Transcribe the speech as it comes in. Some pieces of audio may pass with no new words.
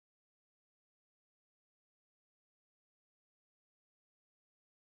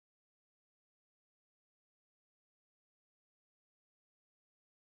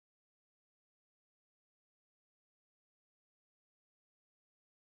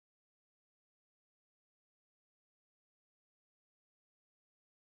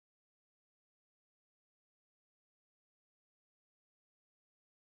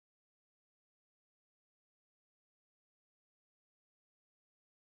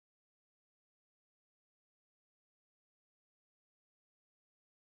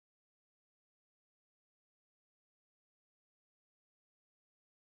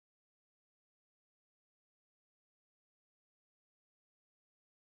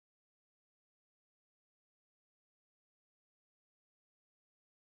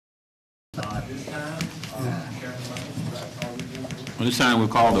Well, this time we'll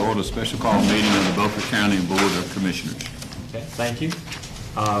call to order a special call meeting of the Beaufort County Board of Commissioners. Okay, thank you.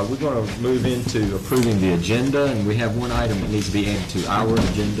 We're going to move into approving the agenda, and we have one item that needs to be added to our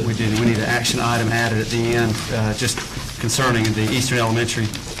agenda. We do. We need an action item added at the end, just concerning the Eastern Elementary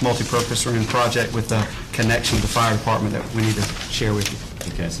multipurpose room project with the connection to the fire department that we need to share with you.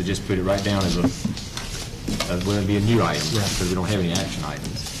 Okay, so just put it right down as will it be a new item, because we don't have any action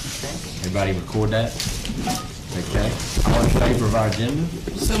items. Everybody record that? Okay. All in favor of our agenda?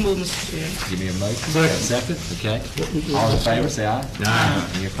 So moved, Mr. Chair. Give me a motion. Second. Okay. All in favor, say aye. Aye.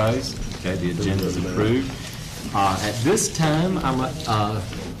 Any opposed? Okay, the agenda is approved. At this time, I'm going to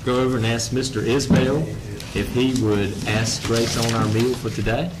go over and ask Mr. Isbell if he would ask Grace on our meal for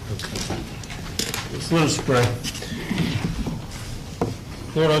today. Let us pray.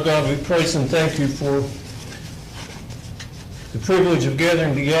 Lord our God, we praise and thank you for the privilege of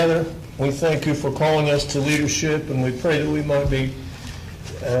gathering together. We thank you for calling us to leadership, and we pray that we might be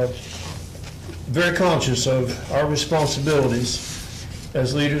very conscious of our responsibilities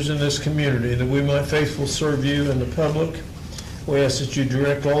as leaders in this community, that we might faithfully serve you and the public. We ask that you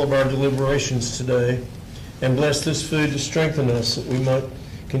direct all of our deliberations today and bless this food to strengthen us, that we might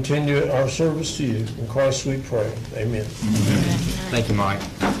continue our service to you. In Christ we pray. Amen. Thank you, Mike.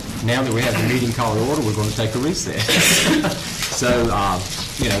 Now that we have the meeting called to order, we're going to take a recess. So,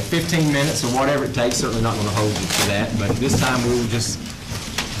 15 minutes or whatever it takes, certainly not going to hold you to that, but this time we'll just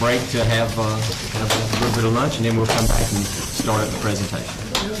break to have a little bit of lunch, and then we'll come back and start up the presentation.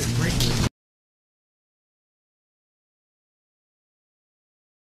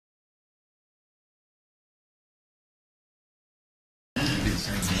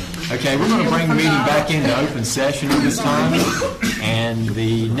 Okay, we're going to bring the meeting back into open session at this time, and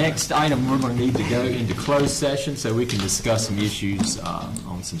the next item we're going to need to go into closed session so we can discuss some issues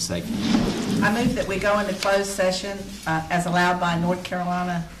on some safety. I move that we go into closed session as allowed by North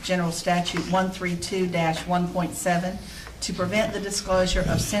Carolina General Statute 132-1.7 to prevent the disclosure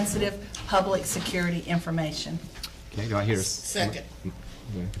of sensitive public security information. Okay, do I hear a second?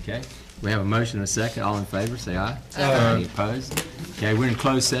 Okay. We have a motion and a second. All in favor, say aye. Aye. Any opposed? Okay, we're in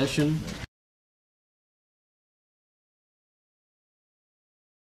closed session.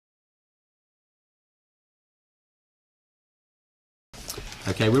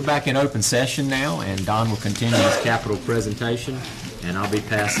 Okay, we're back in open session now, and Don will continue his capital presentation, and I'll be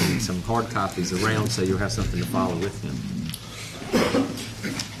passing some hard copies around so you'll have something to follow with him.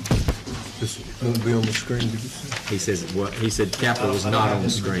 This won't be on the screen, did you say? He said capital was not on the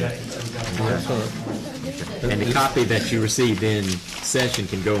screen. Okay. And the copy that you received in session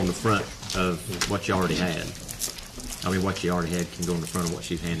can go on the front of what you already had. What you already had can go on the front of what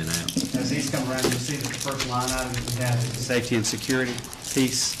she's handing out. As these come around, you'll see that the first line item that we have is the safety and security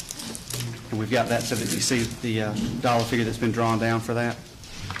piece. And we've got that so that you see the dollar figure that's been drawn down for that.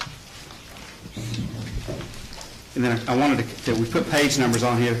 And then I wanted to we put page numbers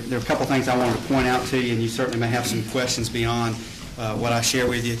on here. There are a couple things I wanted to point out to you, and you certainly may have some questions beyond what I share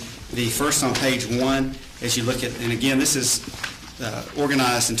with you. The first on page 1, as you look at, and again, this is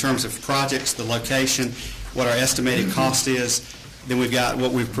organized in terms of projects, the location, what our estimated cost is. Then we've got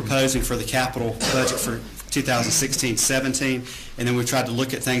what we're proposing for the capital budget for 2016-17, and then we tried to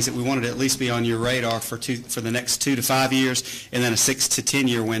look at things that we wanted to at least be on your radar for the next 2 to 5 years, and then a 6 to 10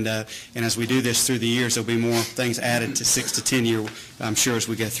 year window. And as we do this through the years, there'll be more things added to 6 to 10 year, I'm sure, as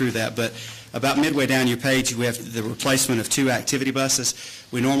we go through that. But about midway down your page, we have the replacement of 2 activity buses.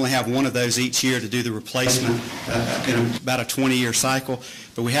 We normally have one of those each year to do the replacement in about a 20-year cycle.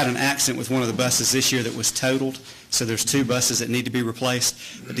 But we had an accident with one of the buses this year that was totaled, so there's 2 buses that need to be replaced.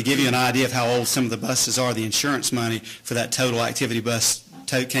 But to give you an idea of how old some of the buses are, the insurance money for that total activity bus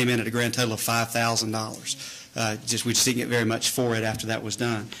came in at a grand total of $5,000. We just didn't get very much for it after that was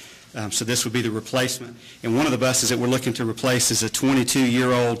done. So this would be the replacement. And one of the buses that we're looking to replace is a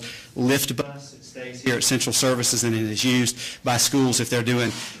 22-year-old lift bus. It stays here at Central Services, and it is used by schools if they're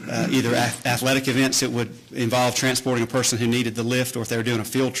doing either athletic events that would involve transporting a person who needed the lift, or if they were doing a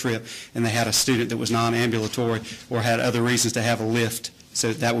field trip and they had a student that was non-ambulatory or had other reasons to have a lift.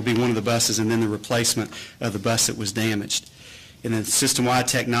 So that would be one of the buses, and then the replacement of the bus that was damaged. And then system-wide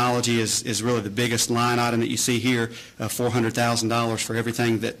technology is really the biggest line item that you see here, $400,000 for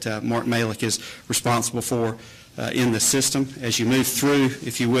everything that Mark Malick is responsible for in the system. As you move through,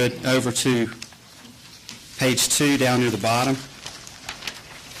 if you would, over to page 2 down near the bottom,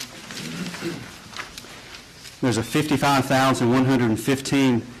 there's a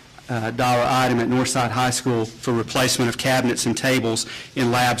 $55,115 item at Northside High School for replacement of cabinets and tables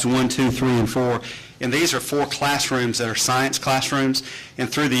in labs 1, 2, 3, and 4. And these are 4 classrooms that are science classrooms. And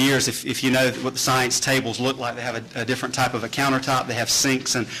through the years, if you know what the science tables look like, they have a different type of a countertop. They have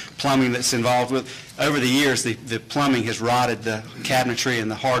sinks and plumbing that's involved with. Over the years, the plumbing has rotted the cabinetry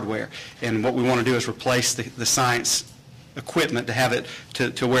and the hardware. And what we want to do is replace the science equipment to have it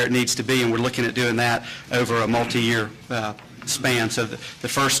to where it needs to be. And we're looking at doing that over a multi-year span. So the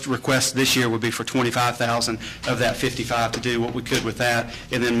first request this year would be for $25,000 of that $55,000 to do what we could with that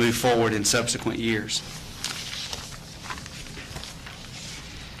and then move forward in subsequent years.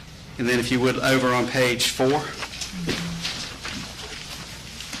 And then if you would, over on page 4.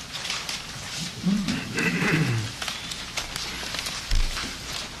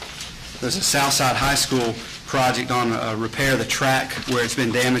 There's a Southside High School project on repair the track where it's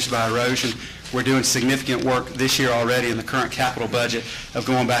been damaged by erosion. We're doing significant work this year already in the current capital budget of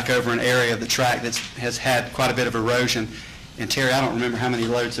going back over an area of the track that has had quite a bit of erosion. And Terry, I don't remember how many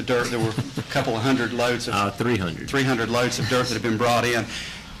loads of dirt. There were a couple of hundred loads of 300 loads of dirt that have been brought in.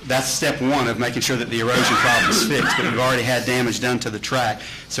 That's step one of making sure that the erosion problem is fixed, but we've already had damage done to the track.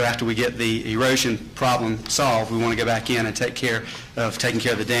 So after we get the erosion problem solved, we want to go back in and taking care of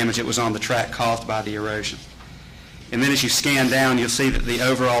the damage that was on the track caused by the erosion. And then as you scan down, you'll see that the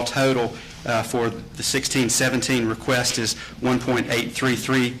overall total for the 16-17 request is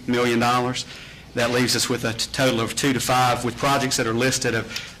 $1.833 million. That leaves us with a total of 2 to 5 with projects that are listed of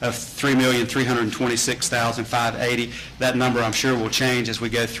 $3,326,580. That number I'm sure will change as we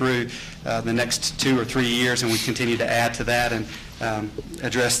go through the next 2 or 3 years and we continue to add to that and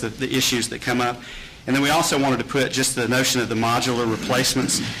address the issues that come up. And then we also wanted to put just the notion of the modular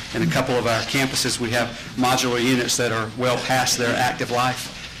replacements. In a couple of our campuses, we have modular units that are well past their active life.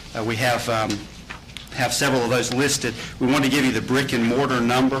 We have several of those listed. We want to give you the brick and mortar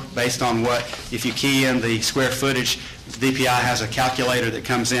number based on what, if you key in the square footage, DPI has a calculator that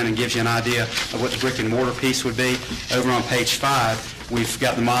comes in and gives you an idea of what the brick and mortar piece would be. Over on page 5, we've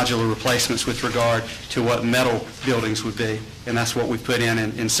got the modular replacements with regard to what metal buildings would be, and that's what we've put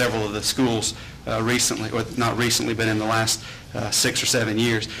in several of the schools recently, or not recently, but in the last 6 or 7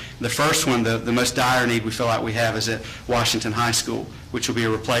 years. The first one, the most dire need we feel like we have is at Washington High School, which will be a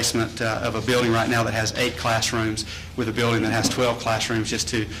replacement of a building right now that has 8 classrooms with a building that has 12 classrooms just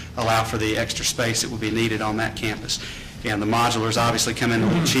to allow for the extra space that would be needed on that campus. And the modulars obviously come in a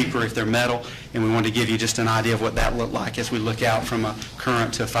little cheaper if they're metal, and we wanted to give you just an idea of what that looked like as we look out from a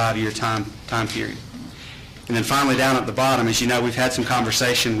current to a 5-year time period. And then finally, down at the bottom, as you know, we've had some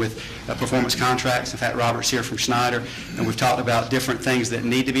conversation with performance contracts. In fact, Robert's here from Schneider, and we've talked about different things that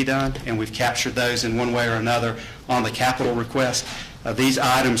need to be done, and we've captured those in one way or another on the capital request. These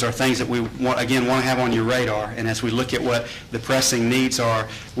items are things that we, want to have on your radar, and as we look at what the pressing needs are,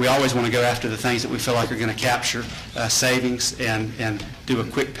 we always want to go after the things that we feel like are going to capture savings and do a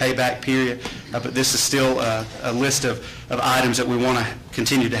quick payback period. But this is still a list of items that we want to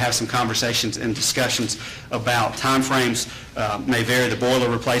continue to have some conversations and discussions about. Time frames may vary. The boiler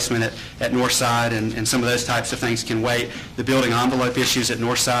replacement at Northside and some of those types of things can wait. The building envelope issues at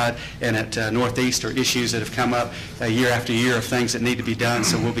Northside and at Northeast are issues that have come up year after year of things that need to be done,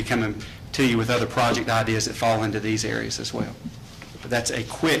 so we'll be coming to you with other project ideas that fall into these areas as well. But that's a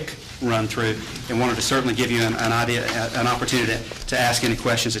quick run through, and wanted to certainly give you an opportunity to ask any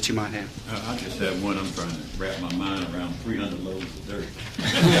questions that you might have. I just have one. I'm trying to wrap my mind around 300 loads of dirt.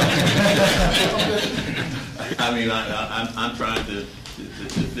 I mean, I'm trying to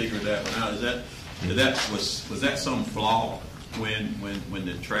figure that one out. Was that some flaw when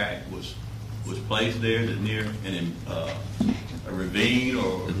the track was placed there near a ravine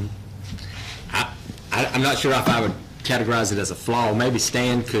or? I'm not sure if I would categorize it as a flaw. Maybe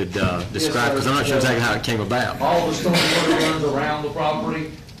Stan could describe, because I'm not sure exactly how it came about. All the storm water runs around the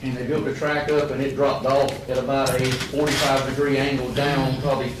property, and they built the track up, and it dropped off at about a 45-degree angle down,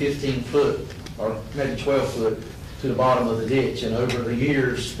 probably 15 foot, or maybe 12 foot, to the bottom of the ditch. And over the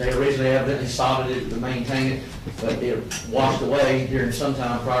years, they originally evidently sodded it to maintain it, but it washed away during some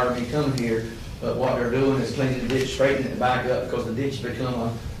time prior to me coming here. But what they're doing is cleaning the ditch, straightening it back up, because the ditch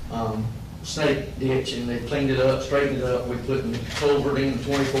become a snake ditch, and they cleaned it up, straightened it up. We put the culvert in,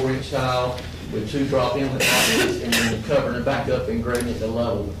 24-inch tile with 2 drop inlet pockets, and then covering it back up and grading it to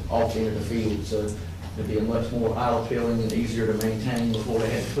level off into the field. So it'd be a much more idle peeling and easier to maintain. Before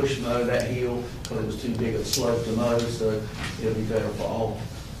they had to push mow that hill because it was too big of a slope to mow, so it'll be better for all.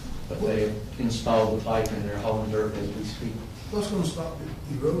 But they installed the pipe and they're hauling dirt as we speak. What's going to stop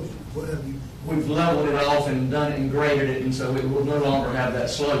the erosion? What have you? We've leveled it off and done it and graded it, and so it will no longer have that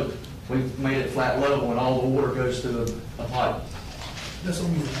slope. We've made it flat level, and all the water goes through a pipe. That is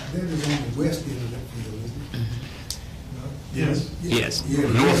on the west end of that field, isn't it? No? Yes. Yes, Yeah.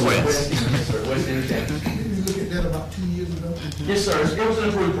 northwest. Yes, sir, west end of town. Didn't you look at that about 2 years ago? Yes, sir, it was an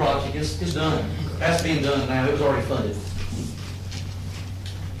approved project, it's done. That's being done now, it was already funded.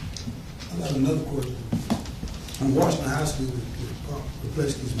 I got another question. On Washington High School,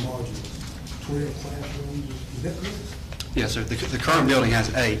 replaced these modules, 12 classrooms, is that correct? Yes, sir. The current building has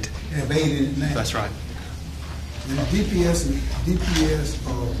 8. They have 8 in it now? That's right. And DPS,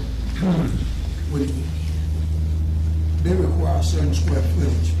 when they require a certain square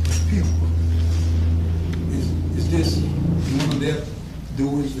footage per pupil, is this one of their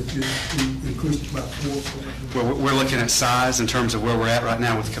doings that you increased by 4? Well, we're looking at size in terms of where we're at right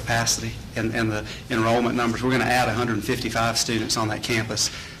now with capacity and the enrollment numbers. We're going to add 155 students on that campus.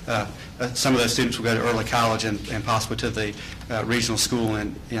 Some of those students will go to early college and possibly to the regional school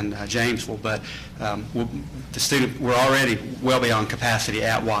in Jamesville. But we're already well beyond capacity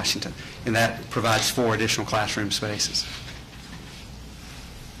at Washington, and that provides 4 additional classroom spaces.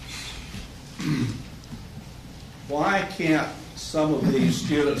 Why can't some of these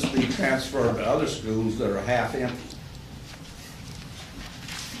students be transferred to other schools that are half empty?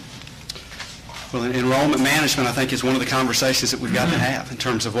 Well, enrollment management, I think, is one of the conversations that we've got to have in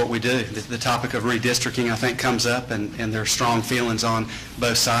terms of what we do. The topic of redistricting, I think, comes up, and there are strong feelings on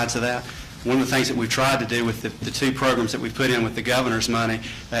both sides of that. One of the things that we've tried to do with the 2 programs that we put in with the governor's money,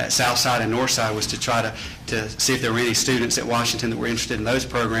 Southside and Northside, was to try to see if there were any students at Washington that were interested in those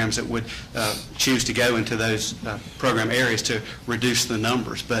programs that would choose to go into those program areas to reduce the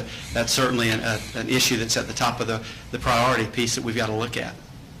numbers. But that's certainly an issue that's at the top of the priority piece that we've got to look at.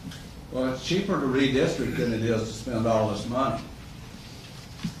 Well, it's cheaper to redistrict than it is to spend all this money.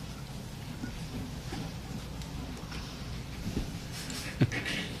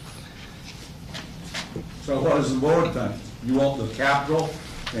 So what does the board think? You want the capital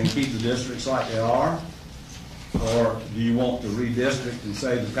and keep the districts like they are? Or do you want to redistrict and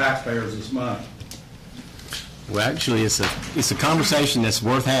save the taxpayers this money? Well, actually, it's a conversation that's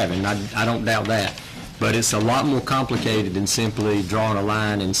worth having. I don't doubt that. But it's a lot more complicated than simply drawing a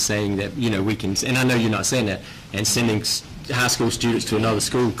line and saying that, we can, and I know you're not saying that, and sending high school students to another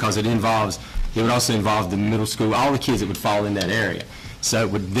school, because it would also involve the middle school, all the kids that would fall in that area. So it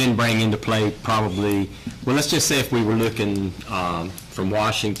would then bring into play probably, well, let's just say if we were looking from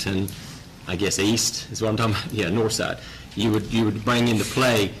Washington, I guess east is what I'm talking about, north side. You would bring into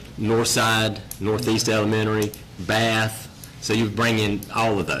play north side, Northeast Elementary, Bath, so you would bring in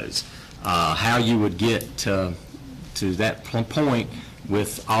all of those. How you would get to that point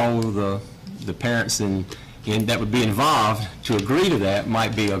with all the parents and that would be involved to agree to that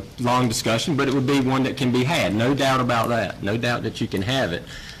might be a long discussion, but it would be one that can be had. No doubt about that. No doubt that you can have it.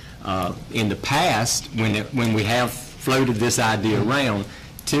 In the past, when we have floated this idea around,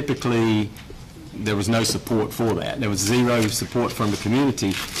 typically there was no support for that. There was zero support from the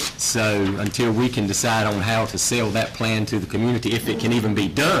community. So until we can decide on how to sell that plan to the community, if it can even be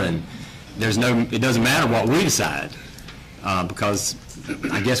done, it doesn't matter what we decide, because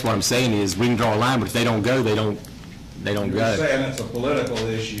I guess what I'm saying is we can draw a line, but if they don't go, they don't go. You're saying it's a political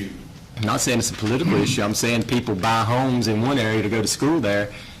issue. I'm not saying it's a political issue. I'm saying people buy homes in one area to go to school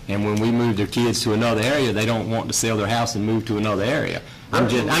there, and when we move their kids to another area, they don't want to sell their house and move to another area. I'm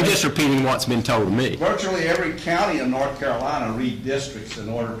just repeating what's been told to me. Virtually every county in North Carolina redistricts in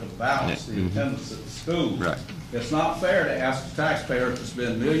order to balance the attendance at the schools. Right. It's not fair to ask the taxpayer to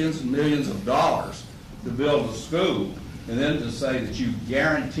spend millions and millions of dollars to build a school and then to say that you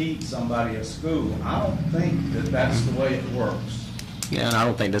guaranteed somebody a school. I don't think that that's the way it works. Yeah, and I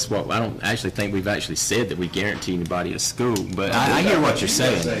don't actually think we've actually said that we guarantee anybody a school, but I hear what you're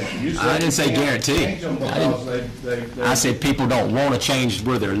saying. I didn't say guarantee. I said people don't want to change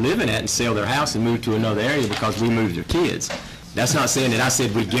where they're living at and sell their house and move to another area because we moved their kids. That's not saying that I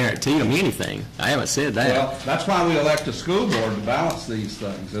said we guarantee them anything. I haven't said that. Well, that's why we elect a school board to balance these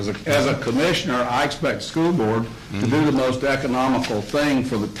things. As a commissioner, I expect the school board to do the most economical thing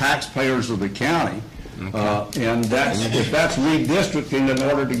for the taxpayers of the county. And if that's redistricting in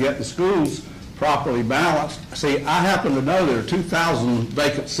order to get the schools properly balanced. See, I happen to know there are 2,000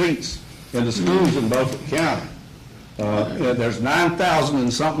 vacant seats in the schools in Beaufort County. There's 9,000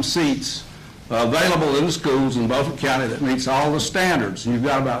 and something seats available in the schools in Beaufort County that meets all the standards. You've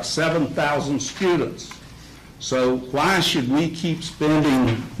got about 7,000 students. So why should we keep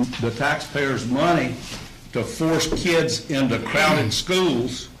spending the taxpayers' money to force kids into crowded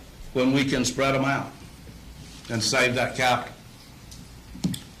schools when we can spread them out and save that capital?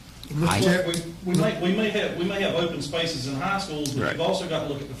 We may have open spaces in high schools, but Right. we've also got to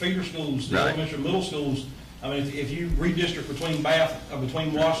look at the feeder schools, the Right. elementary and middle schools, I mean, if you redistrict between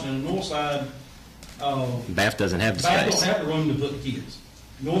between Washington and Northside, Bath doesn't have the Bath space. don't have the room to put the kids.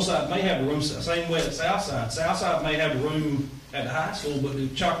 Northside may have the room, same way at Southside. Southside may have the room at the high school, but the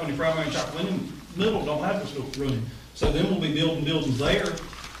Chocowinity Primary and Chocowinity Middle don't have the school room. So then we'll be building buildings there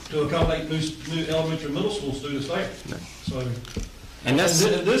to accommodate new elementary and middle school students there. So, And that's,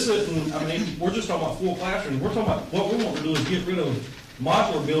 this isn't, I mean, we're just talking about full classrooms. We're talking about, what we want to do is get rid of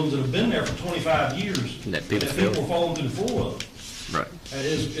modular buildings that have been there for 25 years. That people are falling through the floor of. right. That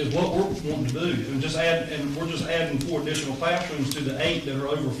is what we're wanting to do, and we're just adding 4 additional classrooms to the 8 that are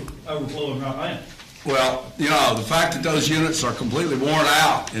overflowing right now. Well, you know, the fact that those units are completely worn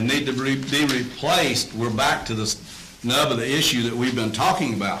out and need to be replaced, we're back to the nub of the issue that we've been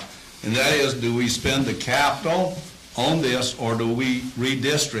talking about. And that is, do we spend the capital on this, or do we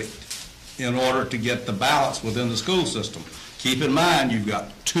redistrict in order to get the balance within the school system? Keep in mind, you've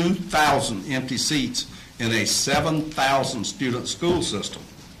got 2,000 empty seats in a 7,000 student school system.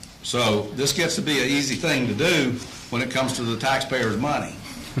 So this gets to be an easy thing to do when it comes to the taxpayers' money.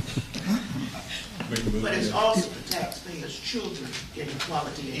 But it's also the taxpayers' children getting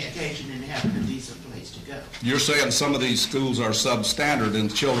quality education and having a decent place to go. You're saying some of these schools are substandard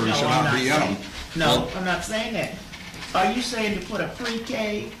and children should not be in them. No, I'm not saying that. Are you saying to put a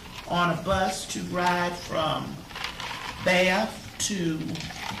pre-K on a bus to ride from Bath to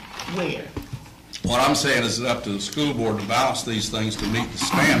where? What I'm saying is it's up to the school board to balance these things to meet the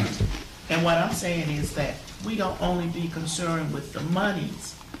standard. And what I'm saying is that we don't only be concerned with the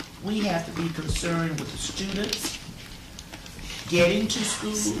monies, we have to be concerned with the students getting to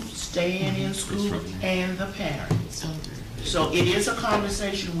school, staying in school, and the parents. So it is a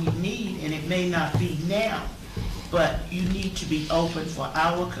conversation we need, and it may not be now, but you need to be open for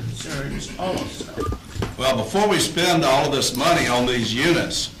our concerns also. Well, before we spend all of this money on these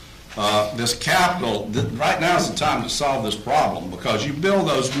units, this capital, right now is the time to solve this problem, because you build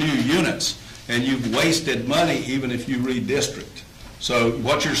those new units and you've wasted money even if you redistrict. So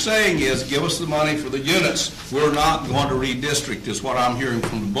what you're saying is, give us the money for the units. We're not going to redistrict, is what I'm hearing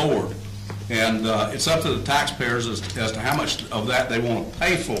from the board. And it's up to the taxpayers as to how much of that they want to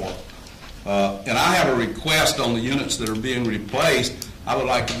pay for. And I have a request on the units that are being replaced. I would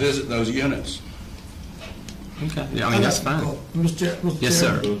like to visit those units. Okay, yeah, I mean, that's fine. Mr. Yes,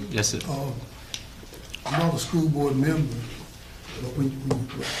 sir. Chairman, Yes, sir. I'm not a school board member, but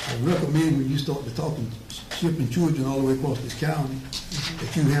I recommend when you start to talking shipping children all the way across this county,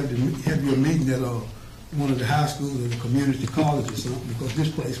 that you have your meeting at one of the high schools or the community college or something, because this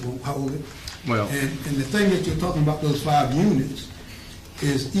place won't hold it. Well, and the thing that you're talking about, those 5 units,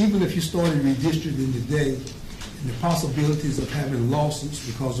 is even if you started redistricting today, and the possibilities of having lawsuits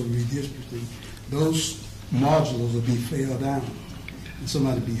because of redistricting, those modulars will be fell down, and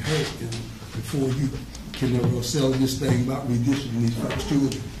somebody be hurt, before you can sell this thing about redistricting these folks'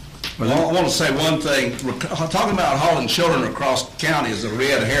 children. Well, I want to say one thing. Talking about hauling children across the county is a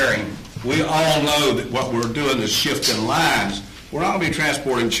red herring. We all know that what we're doing is shifting lines. We're not going to be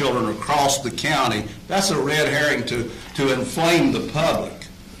transporting children across the county. That's a red herring to inflame the public.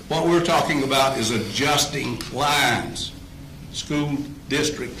 What we're talking about is adjusting lines, school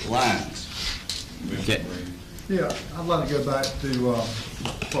district lines. okay. Yeah, I'd like to go back to what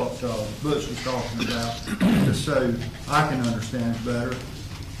Butch was talking about, just so I can understand it better.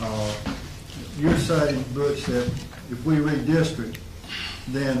 You're saying, Butch, that if we redistrict,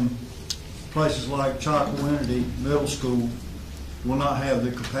 then places like Chocowinity Middle School will not have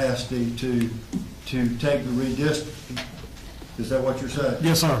the capacity to take the redistricting. Is that what you're saying?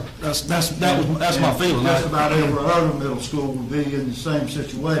 Yes, sir. That's my feeling. Just about every other middle school will be in the same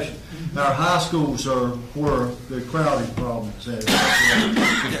situation. Our high schools are where the crowding problem is at.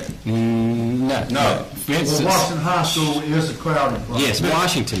 No. For instance, Well, Washington High School is a crowding problem. yes,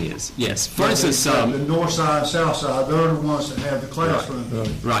 Washington is, yes. For But instance, the north side and south side, they're the ones that have the classroom.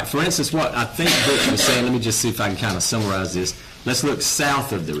 right, for instance, what I think Butch was saying, let me just see if I can kind of summarize this. Let's look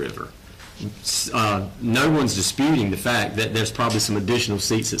south of the river. No one's disputing the fact that there's probably some additional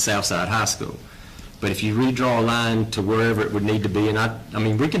seats at Southside High School. But if you redraw a line to wherever it would need to be, and I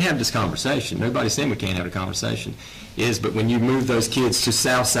mean, we can have this conversation. Nobody's saying we can't have a conversation. But when you move those kids to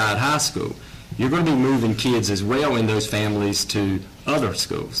Southside High School, you're going to be moving kids as well in those families to other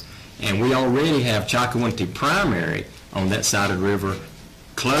schools. And we already have Chocowinity Primary on that side of the river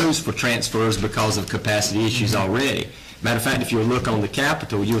closed for transfers because of capacity issues already. Matter of fact, if you look on the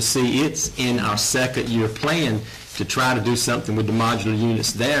Capitol, you'll see it's in our second-year plan to try to do something with the modular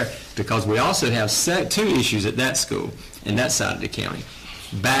units there, because we also have 2 issues at that school and that side of the county.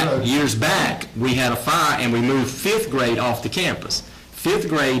 Years back, we had a fire and we moved 5th grade off the campus. fifth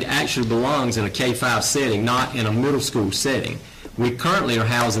grade actually belongs in a K-5 setting, not in a middle school setting. We currently are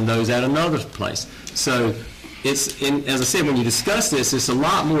housing those at another place. So it's, as I said, when you discuss this, it's a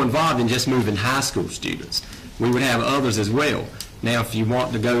lot more involved than just moving high school students. We would have others as well. Now, if you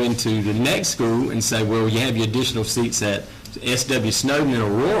want to go into the next school and say, well, you have your additional seats at S.W. Snowden and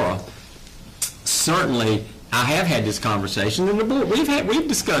Aurora, certainly I have had this conversation, and the board, we've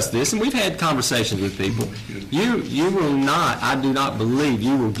discussed this, and we've had conversations with people. You will not, I do not believe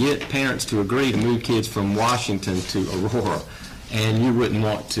you will get parents to agree to move kids from Washington to Aurora, and you wouldn't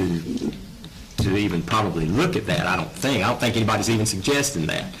want to even probably look at that, I don't think. I don't think anybody's even suggesting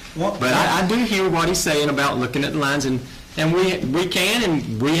that. But I do hear what he's saying about looking at the lines, and we can,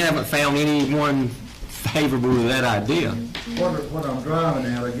 and we haven't found anyone favorable to that idea. What I'm driving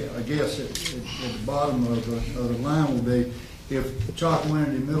at, I guess, at the bottom of the line will be, if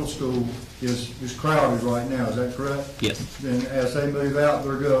Chalkawinity Middle School is crowded right now, is that correct? Yes. Then as they move out,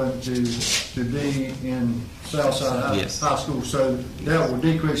 they're going to be in Southside High School, so that will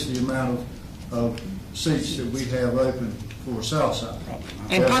decrease the amount of seats that we have open for Southside.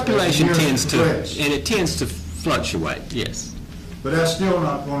 And population tends to fluctuate, yes. But that's still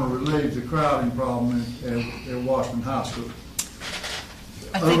not going to relieve the crowding problem at Washington High School.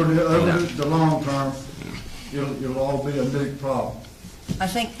 Over the long term, it'll all be a big problem. I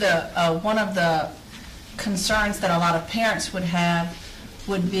think one of the concerns that a lot of parents would have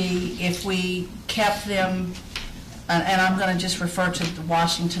would be if we kept them, and I'm going to just refer to the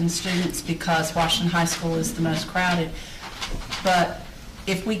Washington students because Washington High School is the most crowded, but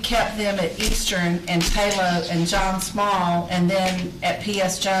if we kept them at Eastern and Taylor and John Small and then at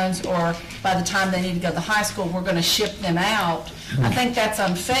P.S. Jones, or by the time they need to go to the high school, we're going to ship them out, I think that's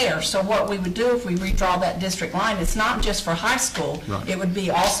unfair. So what we would do if we redraw that district line, it's not just for high school. Right. It would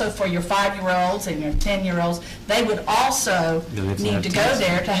be also for your 5-year-olds and your 10-year-olds. They would also need to go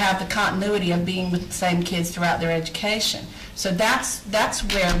there to have the continuity of being with the same kids throughout their education. So that's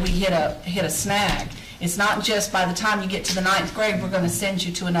where we hit a snag. It's not just by the time you get to the 9th grade, we're going to send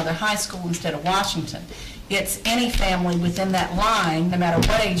you to another high school instead of Washington. It's any family within that line, no matter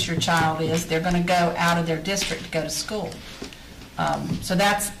what age your child is, they're going to go out of their district to go to school. So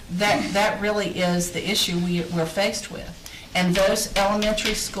that really is the issue we're faced with. And those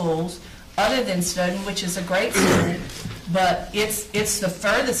elementary schools, other than Snowden, which is a great school, but it's the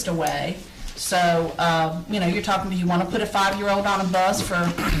furthest away. So, you're talking, you want to put a 5-year-old on a bus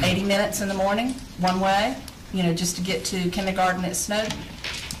for 80 minutes in the morning, one way, just to get to kindergarten at Snowden.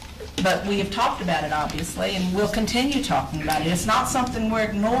 But we have talked about it, obviously, and we'll continue talking about it. It's not something we're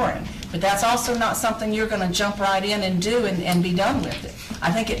ignoring, but that's also not something you're going to jump right in and do and be done with it.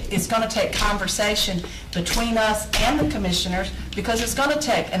 I think it's going to take conversation between us and the commissioners, because it's going to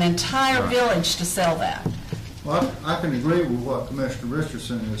take an entire village to sell that. Well, I can agree with what Commissioner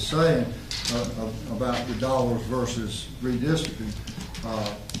Richardson is saying about the dollars versus redistricting.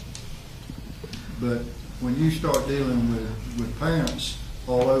 But when you start dealing with parents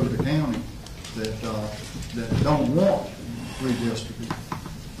all over the county that don't want redistricting,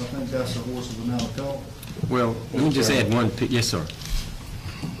 I think that's a horse of another color. Well, let me just add one. Yes, sir.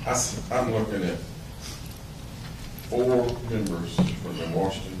 I'm looking at 4 members from the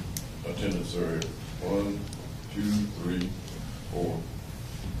Washington attendance area. 1, 2, 3, 4,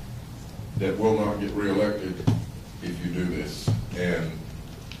 that will not get reelected if you do this. And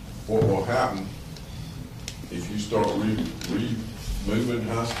what will happen if you start moving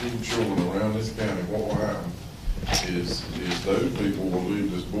high school children around this county, what will happen is those people will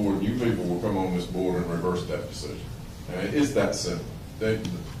leave this board, new people will come on this board and reverse that decision. And it's that simple. The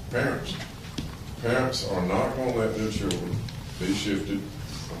parents are not going to let their children be shifted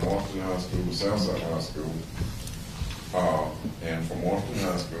from Washington High School to Southside High School, and from Washington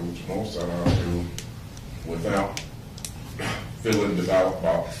High School to Northside High School without filling the ballot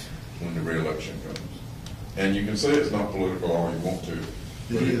box when the re-election comes. And you can say it's not political all you want to,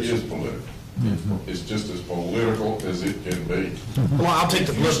 but it is political. It's just as political as it can be. Well, I'll take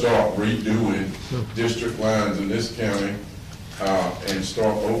the If you start redoing district lines in this county and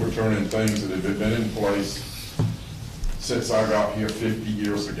start overturning things that have been in place since I got here 50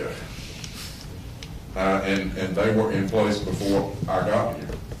 years ago, and they were in place before I got here,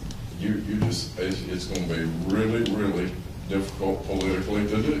 it's going to be really, really difficult politically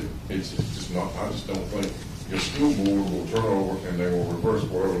to do. It's just not. I just don't think your school board will turn over and they will reverse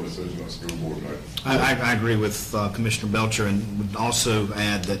whatever decision the school board makes. I agree with Commissioner Belcher, and would also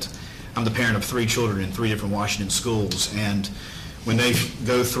add that I'm the parent of 3 children in 3 different Washington schools, and when they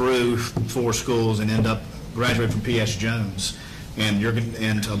go through 4 schools and end up graduating from P.S. Jones,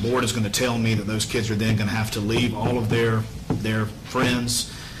 and a board is going to tell me that those kids are then going to have to leave all of their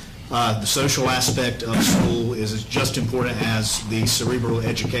friends. The social aspect of school is just important as the cerebral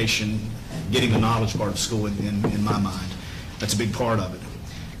education, getting the knowledge part of school in my mind. That's a big part of it.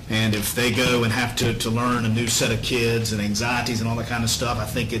 And if they go and have to learn a new set of kids and anxieties and all that kind of stuff, I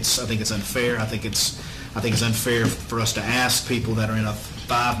think it's unfair. I think it's unfair for us to ask people that are in a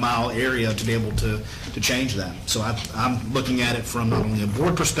 5-mile area to be able to change that. So I'm looking at it from not only a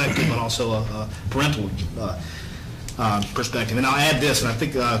board perspective, but also a parental perspective. And I'll add this, and I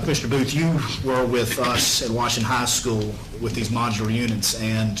think, Commissioner Booth, you were with us at Washington High School with these modular units,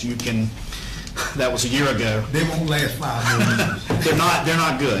 and you can, that was a year ago. They won't last 5 more years. They're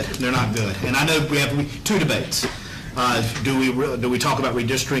not good. They're not good. And I know we have two debates. Do we talk about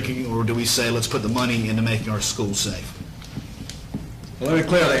redistricting, or do we say let's put the money into making our schools safe? Well, let me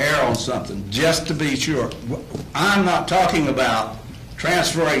clear the air on something, just to be sure. I'm not talking about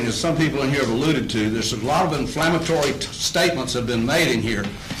transferring, as some people in here have alluded to. There's a lot of inflammatory statements have been made in here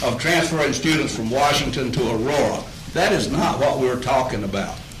of transferring students from Washington to Aurora. That is not what we're talking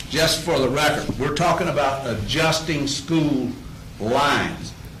about. Just for the record, we're talking about adjusting school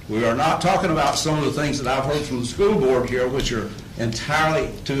lines. We are not talking about some of the things that I've heard from the school board here, which are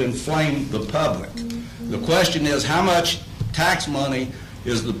entirely to inflame the public. The question is, how much tax money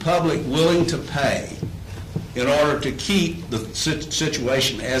is the public willing to pay in order to keep the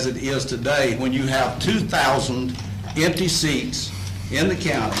situation as it is today, when you have 2,000 empty seats in the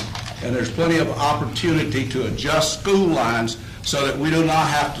county, and there's plenty of opportunity to adjust school lines so that we do not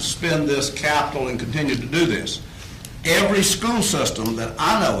have to spend this capital and continue to do this. Every school system that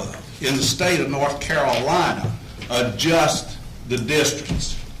I know of in the state of North Carolina adjusts the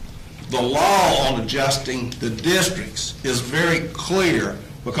districts. The law on adjusting the districts is very clear,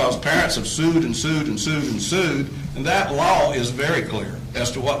 because parents have sued and sued and sued and sued, and that law is very clear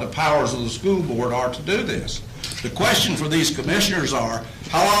as to what the powers of the school board are to do this. The question for these commissioners are,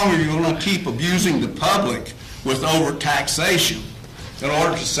 how long are you going to keep abusing the public with overtaxation in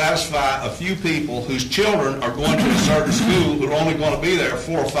order to satisfy a few people whose children are going to a certain school who are only going to be there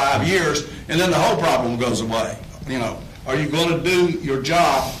 4 or 5 years, and then the whole problem goes away? You know, are you going to do your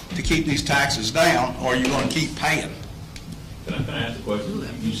job to keep these taxes down, or are you going to keep paying? Can I ask a question?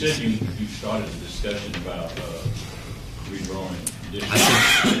 You said you started a discussion about redrawing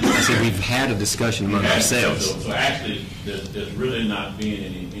districts. I said we've had a discussion among ourselves. So actually, there's really not being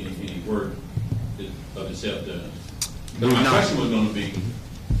any work of itself done. But my question was going to be,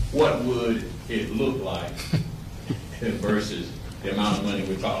 what would it look like versus the amount of money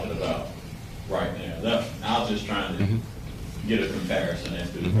we're talking about right now? I was just trying to get a comparison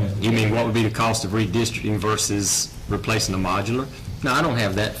as to the rest. You mean what would be the cost of redistricting versus replacing a modular? No, I don't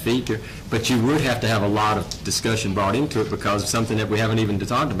have that figure, but you would have to have a lot of discussion brought into it, because of something that we haven't even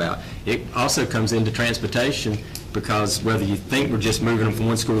talked about. It also comes into transportation, because whether you think we're just moving them from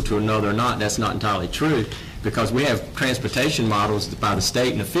one school to another or not, that's not entirely true, because we have transportation models by the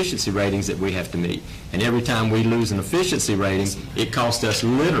state and efficiency ratings that we have to meet. And every time we lose an efficiency rating, it costs us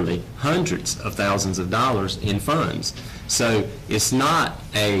literally hundreds of thousands of dollars in funds. So it's not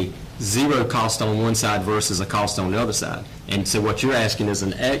a zero cost on one side versus a cost on the other side. And so what you're asking is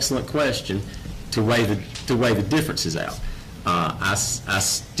an excellent question to weigh the differences out. I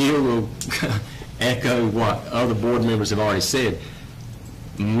still will echo what other board members have already said.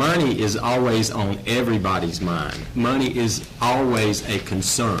 Money is always on everybody's mind. Money is always a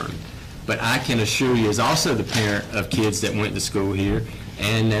concern. But I can assure you, as also the parent of kids that went to school here,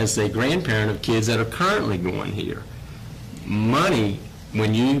 and as a grandparent of kids that are currently going here, money,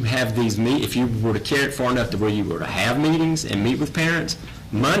 when you have these if you were to carry it far enough to where you were to have meetings and meet with parents,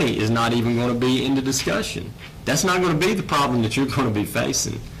 money is not even going to be in the discussion. That's not going to be the problem that you're going to be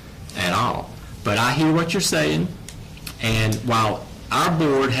facing at all. But I hear what you're saying, and while our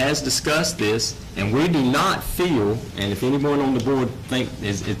board has discussed this, and we do not feel, and if anyone on the board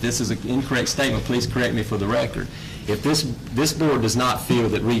if this is an incorrect statement, please correct me for the record. If this board does not feel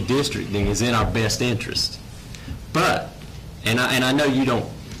that redistricting is in our best interest, but, and I know you don't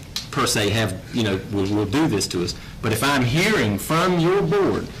per se have, will do this to us, but if I'm hearing from your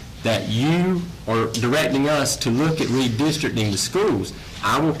board that you are directing us to look at redistricting the schools,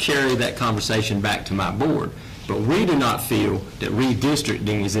 I will carry that conversation back to my board. But we do not feel that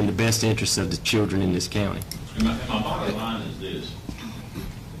redistricting is in the best interest of the children in this county. And my bottom line is this.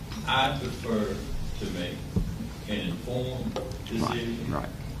 I prefer to make an informed decision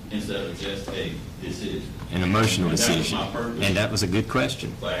instead of just a decision. An emotional decision. That was my purpose. And that was a good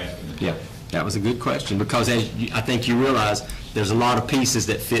question. For asking the Yeah, that was a good question, because I think you realize there's a lot of pieces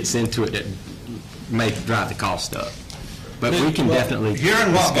that fits into it that may drive the cost up. But we can definitely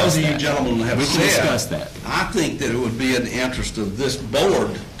Hearing what both discuss of you that. gentlemen have We said. can discuss that. I think that it would be in the interest of this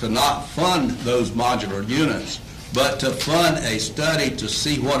board to not fund those modular units, but to fund a study to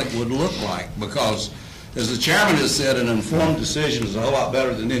see what it would look like. Because, as the chairman has said, an informed decision is a whole lot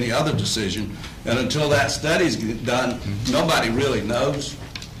better than any other decision. And until that study's done, nobody really knows.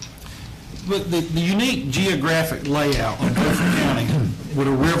 But the unique geographic layout of Beaufort County, with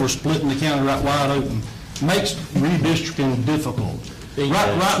a river splitting the county right wide open, makes redistricting difficult. Right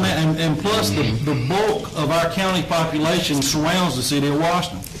now, and plus the bulk of our county population surrounds the city of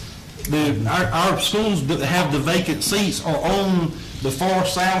Washington. Our schools that have the vacant seats are on the far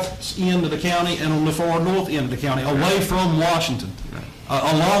south end of the county and on the far north end of the county, away from Washington,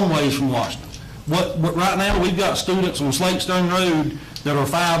 a long ways from Washington. What right now, we've got students on Slakestone Road that are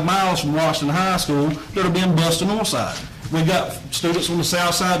 5 miles from Washington High School that are being bused to north side. We've got students on the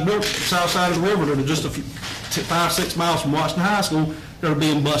south side of the river that are just 5, 6 miles from Washington High School that are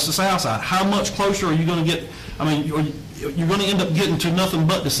being bused to south side. How much closer are you going to get? I mean, you're going to end up getting to nothing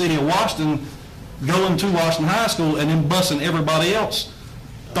but the city of Washington, going to Washington High School and then busing everybody else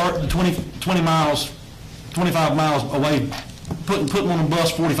 20 miles, 25 miles away, putting them on a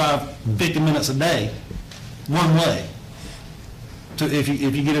bus 45, 50 minutes a day, one way, if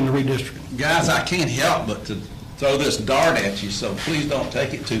you get into redistricting. Guys, I can't help but to throw this dart at you, so please don't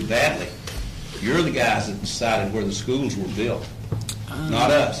take it too badly. You're the guys that decided where the schools were built,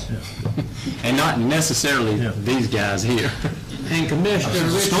 not us. And not necessarily these guys here. And Commissioner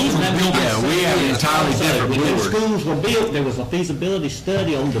Schools were built, we have an entirely different when the board. schools were built, there was a feasibility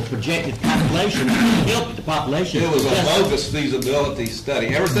study on the projected population, helped the population. It was a bogus feasibility study.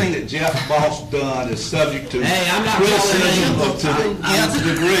 Everything that Jeff Boss done is subject to Hey, I'm not criticism calling to the nth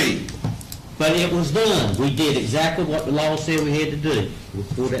degree. But it was done. We did exactly what the law said we had to do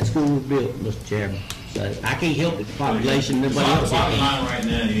before that school was built, Mr. Chairman. So I can't help it, the population, nobody The else. bottom line right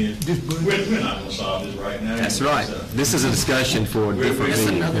now is, we're not gonna solve this right now. That's right. This is a discussion for a different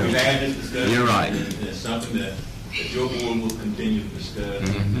meeting. We've had this discussion. You're right. And it's something that your board will continue to discuss,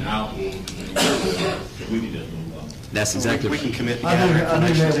 and our board will continue to discuss, and we can just move on. That's exactly We right. can commit to I gather do have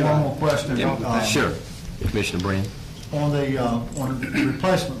information. one more question. Sure. Commissioner Brand. On the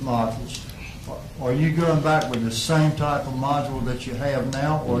replacement modules, are you going back with the same type of module that you have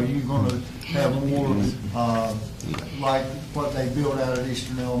now, or are you going to have more like what they built out at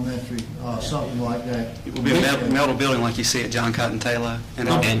Eastern Elementary, something like that? It will be a metal building like you see at John Cotton Taylor. And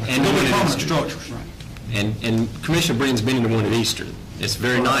the one at Easter. And Commissioner Brand's been in the one at Easter. It's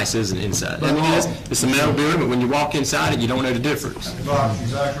very nice, isn't it, inside? I mean, it's a metal building, but when you walk inside it, you don't know the difference. Right,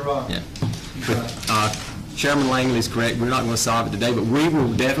 exactly right. Yeah. But Chairman Langley is correct. We're not going to solve it today, but we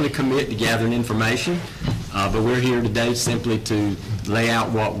will definitely commit to gathering information. But we're here today simply to lay out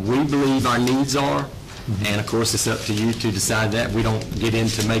what we believe our needs are. And of course, it's up to you to decide that. We don't get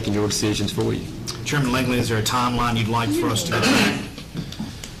into making your decisions for you. Chairman Langley, is there a timeline you'd like for us to go back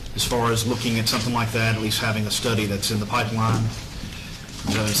as far as looking at something like that, at least having a study that's in the pipeline?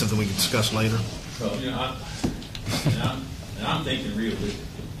 Is that something we can discuss later? So, I'm thinking realistically.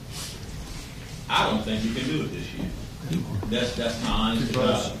 I don't think you can do it this year. That's my honest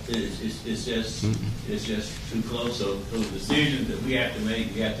God. It's just too close. So those decisions that we have to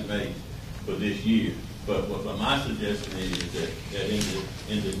make for this year. But what my suggestion is that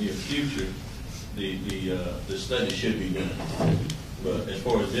in the near future, the study should be done. But as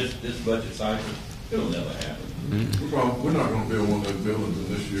far as this budget cycle, it'll never happen. We're not gonna build one of those buildings in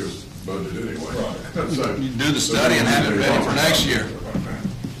this year's budget anyway. So, Do the study and have it ready for next year.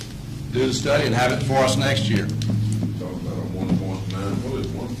 Do the study and have it for us next year. talking about a 1.9, what is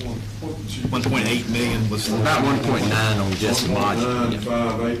 1.8 million was About 1.9 on just the module.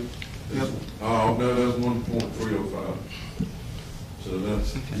 1.958? Oh, no, that's 1.305. So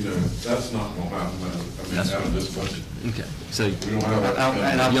that's, that's not gonna happen, out of this budget. Okay, so We don't have that.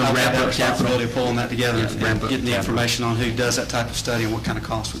 And I'll You wanna have wrap that up responsibility of pulling that together Yeah, and wrap up getting the capital. information on who does that type of study and what kind of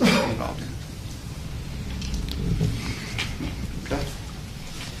costs would be involved in it. Okay.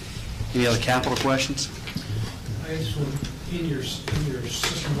 Any other capital questions? I just want, in your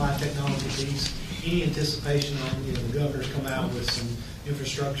system-wide technology piece, any anticipation on, the governor's come out with some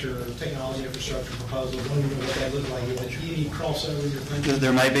technology infrastructure proposals, don't even know what that looks like, but any crossover you're thinking?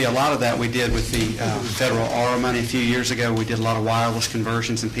 There may be a lot of that. We did with the federal ARA money a few years ago. We did a lot of wireless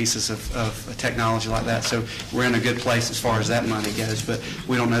conversions and pieces of technology like that. So we're in a good place as far as that money goes, but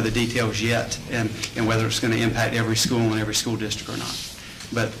we don't know the details yet and whether it's going to impact every school and every school district or not.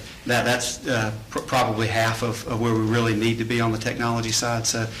 But that's probably half of where we really need to be on the technology side.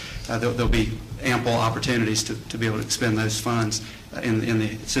 So there'll be ample opportunities to be able to expend those funds in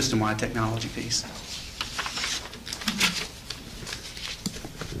the system-wide technology piece.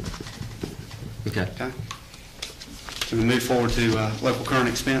 Okay. Okay? Can we move forward to local current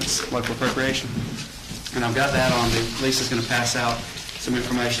expense, local appropriation? And I've got that on Lisa's going to pass out some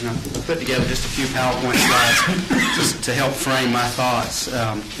information. I've put together just a few PowerPoint slides just to help frame my thoughts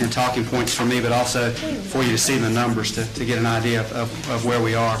and talking points for me, but also for you to see the numbers to get an idea of where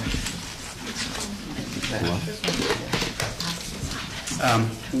we are.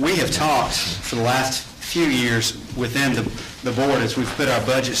 We have talked for the last few years within the board as we've put our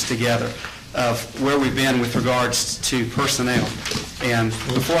budgets together of where we've been with regards to personnel. And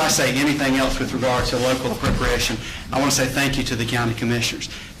before I say anything else with regard to local appropriation, I want to say thank you to the county commissioners.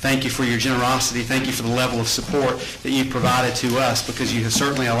 Thank you for your generosity. Thank you for the level of support that you've provided to us, because you have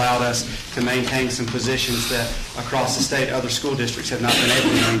certainly allowed us to maintain some positions that across the state other school districts have not been able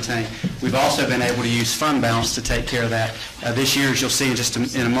to maintain. We've also been able to use fund balance to take care of that. This year, as you'll see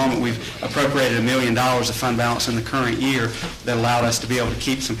in a moment, we've appropriated $1 million of fund balance in the current year that allowed us to be able to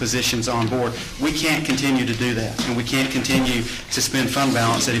keep some positions on board. We can't continue to do that, and we can't continue to spend fund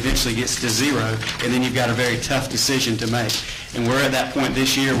balance that eventually gets to zero, and then you've got a very tough decision to make. And we're at that point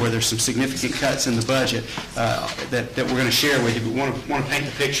this year where there's some significant cuts in the budget that we're going to share with you. But want to paint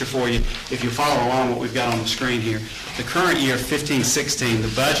the picture for you if you follow along what we've got on the screen here. The current year, 15-16, the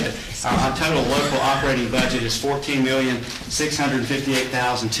budget, our total local operating budget is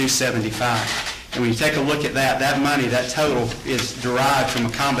 $14,658,275. And when you take a look at that money, that total is derived from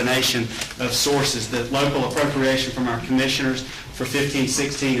a combination of sources. The local appropriation from our commissioners for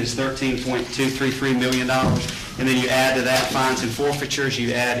 15-16 is $13.233 million. And then you add to that fines and forfeitures,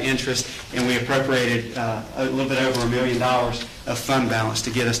 you add interest, and we appropriated a little bit over $1 million of fund balance to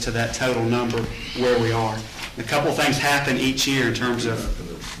get us to that total number where we are. A couple of things happen each year in terms of,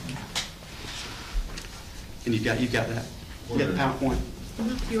 and you've got that. You got the PowerPoint?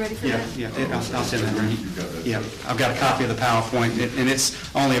 You ready for that? Yeah, I'll send that around. Yeah, I've got a copy of the PowerPoint, and it's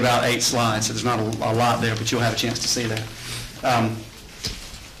only about 8 slides, so there's not a lot there, but you'll have a chance to see that.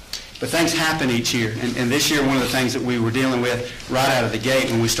 But things happen each year, and this year one of the things that we were dealing with right out of the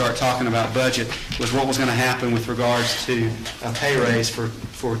gate when we start talking about budget was what was going to happen with regards to a pay raise for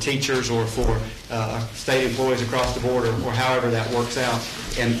teachers or for state employees across the board, or however that works out.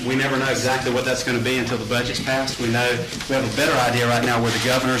 And we never know exactly what that's going to be until the budget's passed. We have a better idea right now where the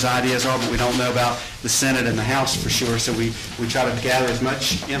governor's ideas are, but we don't know about the Senate and the House for sure. So we try to gather as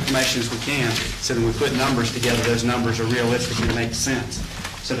much information as we can so that when we put numbers together, those numbers are realistic and make sense.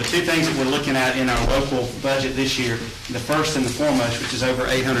 So the two things that we're looking at in our local budget this year, the first and the foremost, which is over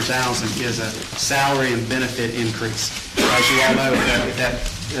 $800,000, is a salary and benefit increase. As you all know, if that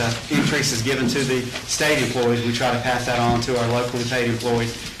increase is given to the state employees, we try to pass that on to our locally paid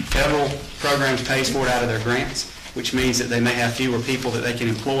employees. Federal programs pays for it out of their grants, which means that they may have fewer people that they can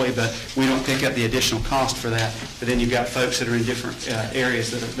employ, but we don't pick up the additional cost for that. But then you've got folks that are in different areas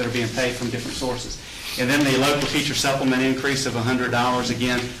that are being paid from different sources. And then the local teacher supplement increase of $100,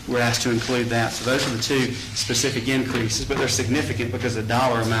 again, we're asked to include that. So those are the two specific increases, but they're significant because of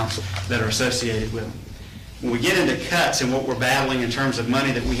dollar amounts that are associated with them. When we get into cuts and what we're battling in terms of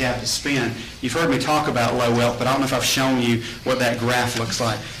money that we have to spend, you've heard me talk about low wealth, but I don't know if I've shown you what that graph looks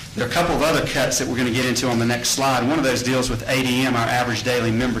like. There are a couple of other cuts that we're going to get into on the next slide. One of those deals with ADM, our average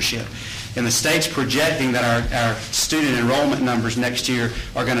daily membership. And the state's projecting that our student enrollment numbers next year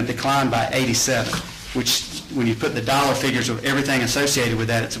are going to decline by 87, which, when you put the dollar figures of everything associated with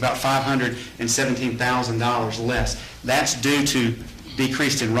that, it's about $517,000 less. That's due to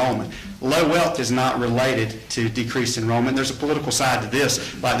decreased enrollment. Low wealth is not related to decreased enrollment. There's a political side to this,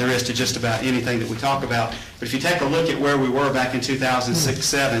 like there is to just about anything that we talk about. But if you take a look at where we were back in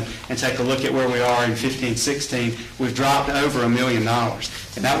 2006-07 and take a look at where we are in 15-16, we've dropped over $1 million.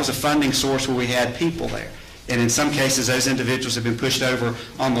 And that was a funding source where we had people there. And in some cases, those individuals have been pushed over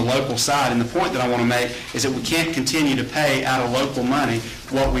on the local side. And the point that I want to make is that we can't continue to pay out of local money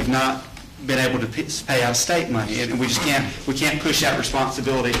what we've not been able to pay out of state money. And we just can't push that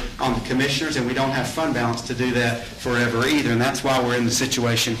responsibility on the commissioners, and we don't have fund balance to do that forever either. And that's why we're in the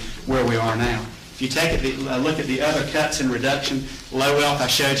situation where we are now. If you take a look at the other cuts and reduction, low wealth, I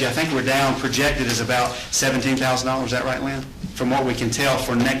showed you, I think we're down, projected is about $17,000. Is that right, Lynn? From what we can tell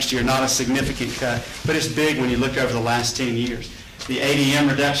for next year, not a significant cut, but it's big when you look over the last 10 years. The ADM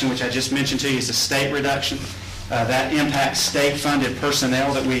reduction, which I just mentioned to you, is a state reduction. That impacts state-funded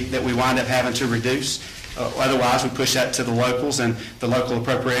personnel that we wind up having to reduce. Otherwise, we push that to the locals, and the local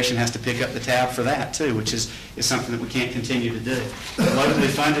appropriation has to pick up the tab for that, too, which is something that we can't continue to do. Locally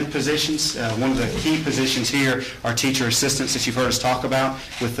funded positions, one of the key positions here are teacher assistants that you've heard us talk about,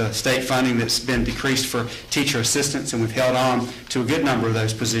 with the state funding that's been decreased for teacher assistants, and we've held on to a good number of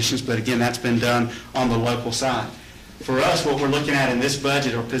those positions, but again, that's been done on the local side. For us, what we're looking at in this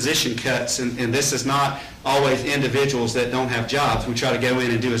budget are position cuts, and this is not always individuals that don't have jobs. We try to go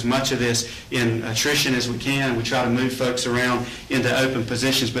in and do as much of this in attrition as we can. We try to move folks around into open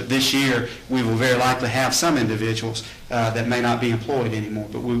positions, but this year we will very likely have some individuals that may not be employed anymore,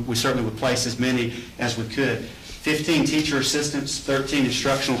 but we certainly would place as many as we could. 15 teacher assistants, 13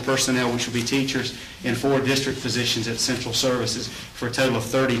 instructional personnel, which will be teachers, and 4 district positions at central services for a total of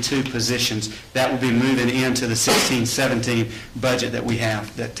 32 positions. That will be moving into the 16-17 budget that we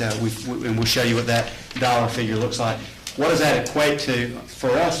have, and we'll show you what that dollar figure looks like. What does that equate to?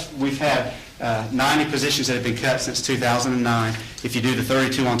 For us, we've had 90 positions that have been cut since 2009. If you do the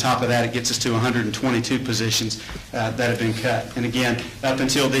 32 on top of that, it gets us to 122 positions that have been cut. And again, up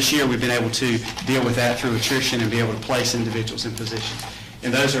until this year, we've been able to deal with that through attrition and be able to place individuals in positions.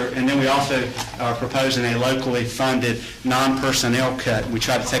 And then we also are proposing a locally funded non-personnel cut. We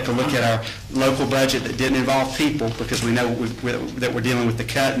try to take a look at our local budget that didn't involve people, because we know that we're dealing with the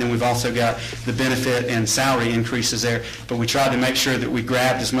cut, and then we've also got the benefit and salary increases there. But we tried to make sure that we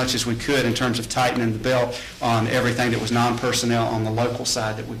grabbed as much as we could in terms of tightening the belt on everything that was non-personnel on the local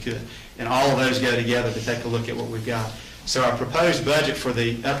side that we could. And all of those go together to take a look at what we've got. So our proposed budget for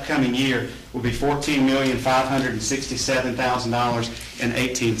the upcoming year will be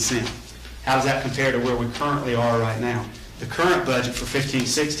 $14,567,000.18. How does that compare to where we currently are right now? The current budget for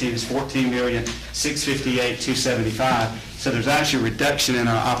 15-16 is $14,658,275. So there's actually a reduction in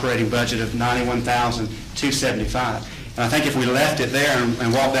our operating budget of $91,275. And I think if we left it there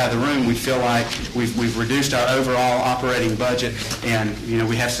and walked out of the room, we'd feel like we've reduced our overall operating budget, and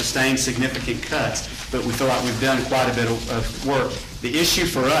we have sustained significant cuts, but we feel like we've done quite a bit of work. The issue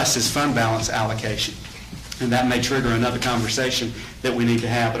for us is fund balance allocation, and that may trigger another conversation that we need to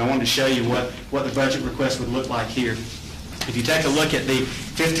have. But I wanted to show you what the budget request would look like here. If you take a look at the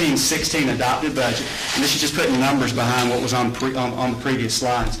 15-16 adopted budget, and this is just putting numbers behind what was on the previous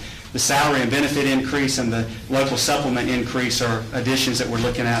slides, the salary and benefit increase and the local supplement increase are additions that we're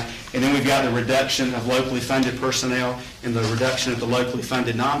looking at. And then we've got the reduction of locally funded personnel and the reduction of the locally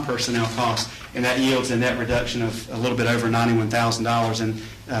funded non-personnel costs. And that yields a net reduction of a little bit over $91,000 and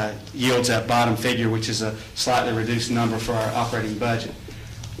yields that bottom figure, which is a slightly reduced number for our operating budget.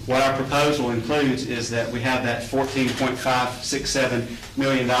 What our proposal includes is that we have that $14.567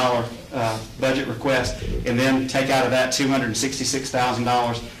 million budget request, and then take out of that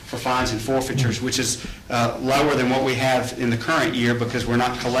 $266,000 for fines and forfeitures, which is lower than what we have in the current year because we're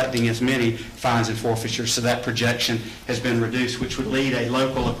not collecting as many fines and forfeitures. So that projection has been reduced, which would lead a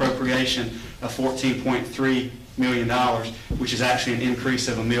local appropriation of $14.3 million, which is actually an increase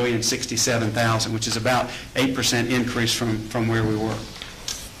of $1,067,000, which is about 8% increase from where we were.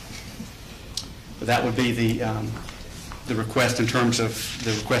 But that would be the request in terms of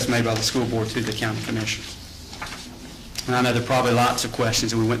the request made by the school board to the county commissioners. And I know there are probably lots of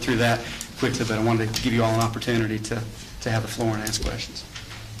questions, and we went through that quickly, but I wanted to give you all an opportunity to have the floor and ask questions.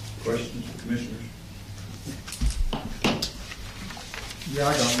 Questions, commissioners? Yeah,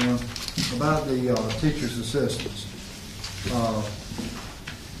 I got one. About the teacher's assistants.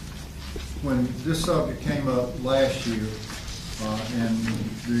 When this subject came up last year, and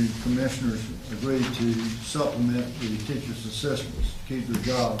the commissioners agreed to supplement the teacher's assistants to keep their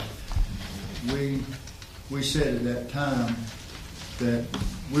jobs, we said at that time that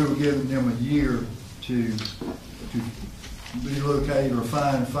we were giving them a year to relocate or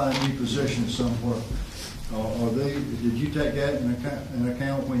find new positions somewhere. Did you take that in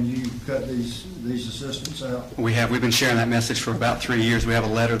account when you cut these assistants out? We have. We've been sharing that message for about 3 years. We have a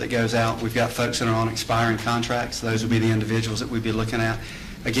letter that goes out. We've got folks that are on expiring contracts. Those would be the individuals that we'd be looking at.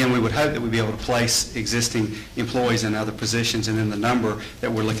 Again, we would hope that we'd be able to place existing employees in other positions, and then the number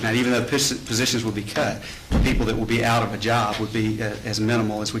that we're looking at, even though positions will be cut, the people that will be out of a job would be as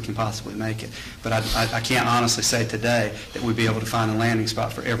minimal as we can possibly make it. But I can't honestly say today that we'd be able to find a landing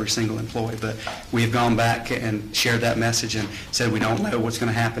spot for every single employee. But we have gone back and shared that message and said we don't know what's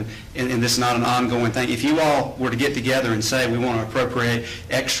going to happen. And this is not an ongoing thing. If you all were to get together and say we want to appropriate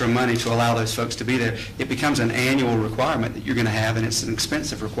extra money to allow those folks to be there, it becomes an annual requirement that you're going to have, and it's an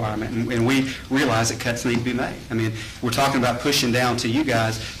expensive requirement, and we realize that cuts need to be made. I mean, we're talking about pushing down to you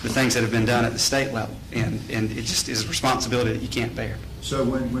guys the things that have been done at the state level, and it just is a responsibility that you can't bear. So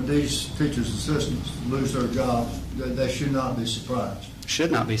when these teachers' assistants lose their jobs, they should not be surprised?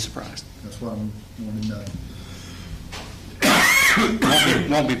 Should not be surprised. That's what I'm wanting to know.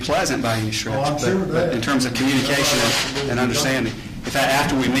 Won't be pleasant by any stretch, I'm sure but in terms of communication and understanding. In fact,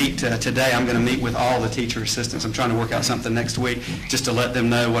 after we meet today, I'm going to meet with all the teacher assistants. I'm trying to work out something next week just to let them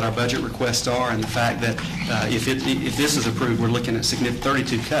know what our budget requests are and the fact that if this is approved, we're looking at significant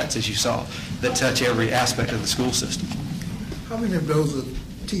 32 cuts, as you saw, that touch every aspect of the school system. How many of those are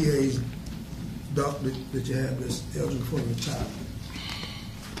TAs, that you have that's eligible for retirement?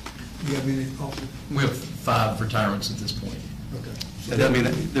 You have any officers? We have 5 retirements at this point. Okay. That doesn't mean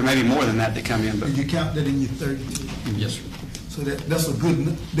that there may be more than that come in, but Did you count that in your 32? Yes, sir. So that's a good,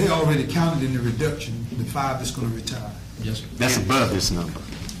 they already counted in the reduction, the 5 that's going to retire. Yes, sir. That's above this number.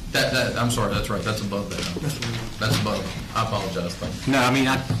 I'm sorry, that's right, that's above that number. That's above. I apologize, thank you. No, I mean,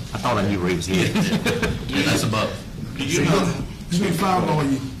 I thought I knew where he was headed. Yeah, that's above. You may find all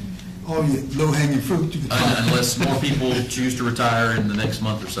your low-hanging fruit. You can Unless more people choose to retire in the next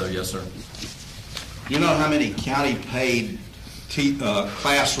month or so, yes, sir. You know how many county-paid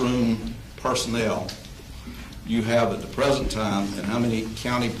classroom personnel you have at the present time, and how many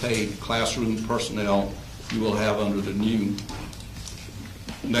county-paid classroom personnel you will have under the new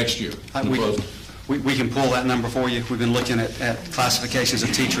next year? we can pull that number for you. We've been looking at classifications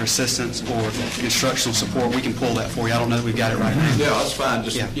of teacher assistants or instructional support. We can pull that for you. I don't know that we've got it right now. Yeah, that's fine.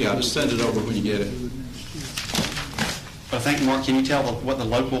 Just send it over when you get it. But I think, Mark, can you tell what the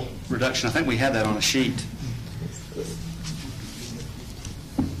local reduction, I think we had that on a sheet.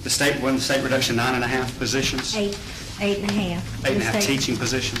 Wasn't the state reduction 9.5 positions? 8.5. 8.5 teaching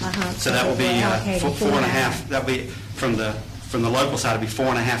positions. Uh-huh. So that will be 4.5. That will be from the local side. It'll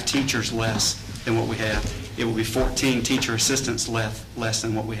be 4.5 teachers less than what we have. It will be 14 teacher assistants less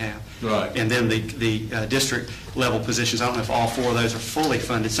than what we have. Right. And then the district level positions. I don't know if all 4 of those are fully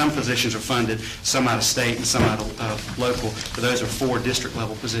funded. Some positions are funded, some out of state and some out of local. But those are 4 district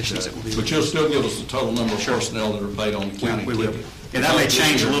level positions that will be. But you'll still give us the total number of personnel that are paid on the county. We will. And that may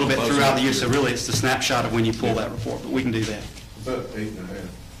change a little bit throughout the year, so really it's the snapshot of when you pull that report, but we can do that. About 8.5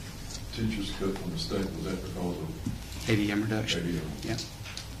 teachers cut from the state, was that because of? ADM reduction. ADM. Yeah.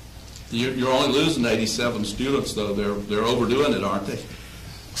 You're only losing 87 students, though. They're overdoing it, aren't they?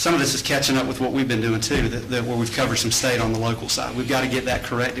 Some of this is catching up with what we've been doing, too, where we've covered some state on the local side. We've got to get that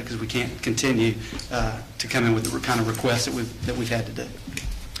corrected because we can't continue to come in with the kind of requests that we've had to do.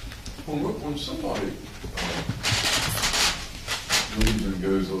 When somebody leaves and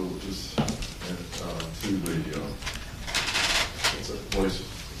goes over just to the what's that place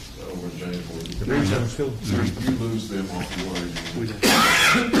over in Jamesport? You lose them off your way. We do.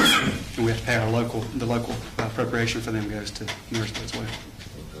 And we have to pay the local appropriation for them goes to Marysville as well.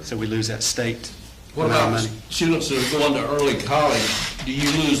 Okay. So we lose that state. What about students that are going to early college? Do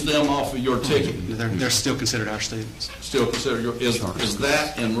you lose them off of your ticket? They're still considered our students. Still considered is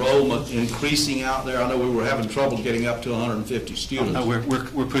that enrollment increasing out there? I know we were having trouble getting up to 150 students. Oh,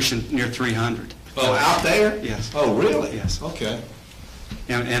 we're pushing near 300. Oh, out there? Yes. Oh, really? Yes. Okay.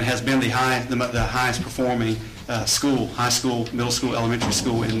 And has been the highest performing school, high school, middle school, elementary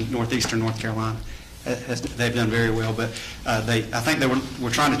school in northeastern North Carolina. They've done very well, but I think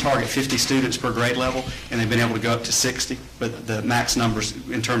we're trying to target 50 students per grade level, and they've been able to go up to 60, but the max numbers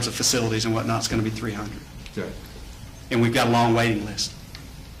in terms of facilities and whatnot is going to be 300. Okay. And we've got a long waiting list.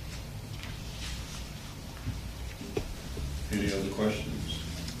 Any other questions?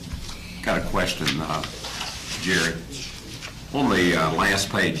 Got a question, Jerry. On the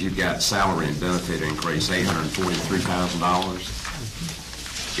last page, you've got salary and benefit increase, $843,000.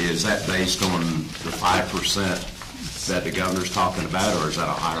 Is that based on the 5% that the governor's talking about, or is that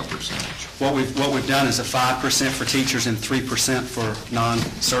a higher percentage? What we've done is a 5% for teachers and 3% for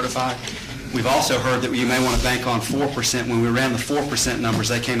non-certified. We've also heard that you may want to bank on 4%. When we ran the 4% numbers,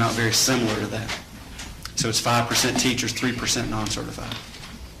 they came out very similar to that. So it's 5% teachers, 3% non-certified.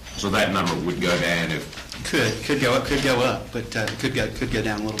 So that number would go down if... Could go up, but could go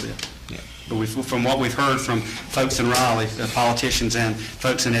down a little bit. Yeah. But from what we've heard from folks in Raleigh, politicians and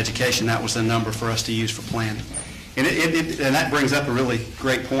folks in education, that was the number for us to use for planning. And and that brings up a really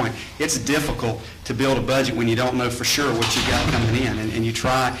great point. It's difficult to build a budget when you don't know for sure what you've got coming in. And you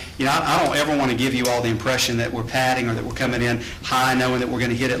try, I don't ever want to give you all the impression that we're padding or that we're coming in high knowing that we're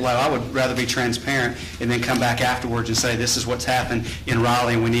going to hit it low. I would rather be transparent and then come back afterwards and say this is what's happened in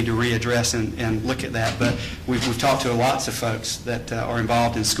Raleigh and we need to readdress and look at that. But we've talked to lots of folks that are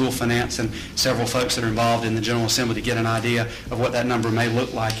involved in school finance and several folks that are involved in the General Assembly to get an idea of what that number may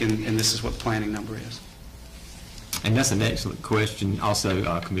look like, and this is what the planning number is. And that's an excellent question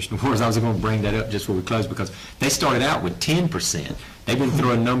also, Commissioner Wars. I was going to bring that up just before we close because they started out with 10%. They've been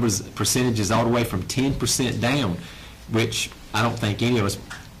throwing percentages all the way from 10% down, which I don't think any of us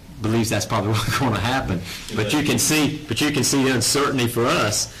believes that's probably what's going to happen. But you can see the uncertainty for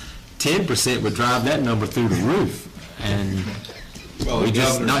us. 10% would drive that number through the roof. And We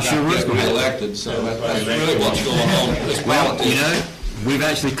just not sure what's going to happen. Elected, so that's really what's going on. It's Well, politics. you know, we've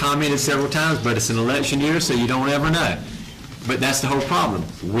actually commented several times, but it's an election year, so you don't ever know. But that's the whole problem.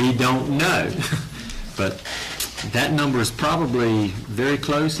 We don't know. But that number is probably very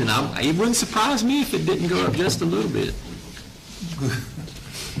close, and it wouldn't surprise me if it didn't go up just a little bit.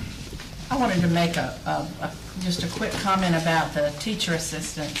 I wanted to make just a quick comment about the teacher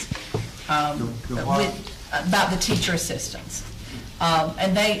assistants. About the teacher assistants.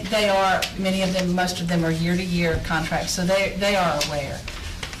 And they are, many of them, most of them are year-to-year contracts, so they are aware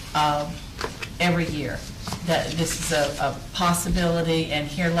every year that this is a possibility, and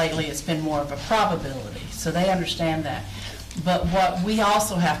here lately it's been more of a probability, so they understand that. But what we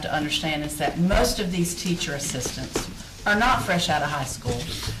also have to understand is that most of these teacher assistants are not fresh out of high school.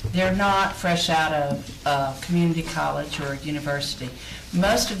 They're not fresh out of community college or university.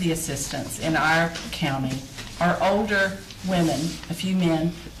 Most of the assistants in our county are older women, a few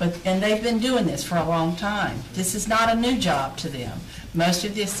men, and they've been doing this for a long time. This is not a new job to them. Most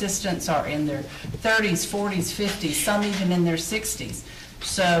of the assistants are in their 30s, 40s, 50s, some even in their 60s.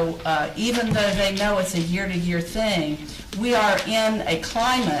 So even though they know it's a year-to-year thing, we are in a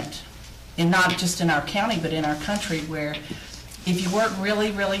climate, and not just in our county, but in our country, where if you work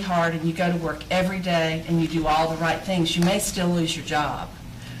really, really hard and you go to work every day and you do all the right things, you may still lose your job.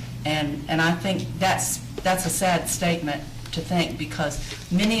 And I think that's a sad statement to think, because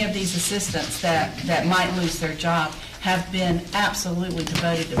many of these assistants that might lose their job have been absolutely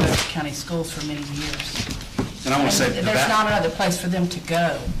devoted to Beaufort County schools for many years. And I want to say there's not another place for them to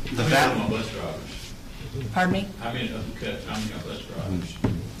go. How many of them are bus drivers? Pardon me? How many are bus drivers?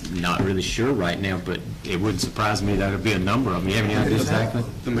 Not really sure right now, but it wouldn't surprise me that would be a number of them. You have any idea exactly?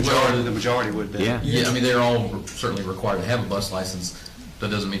 The majority would be. Yeah, I mean, they're all certainly required to have a bus license. That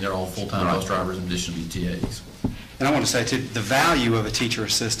doesn't mean they're all full-time bus drivers in addition to BTAs. And I want to say, too, the value of a teacher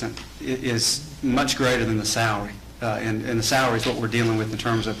assistant is much greater than the salary. And the salary is what we're dealing with in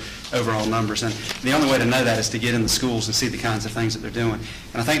terms of overall numbers. And the only way to know that is to get in the schools and see the kinds of things that they're doing.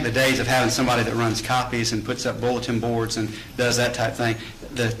 And I think the days of having somebody that runs copies and puts up bulletin boards and does that type thing,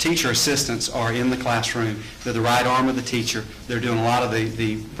 the teacher assistants are in the classroom. They're the right arm of the teacher. They're doing a lot of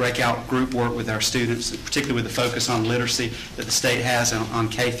the breakout group work with our students, particularly with the focus on literacy that the state has on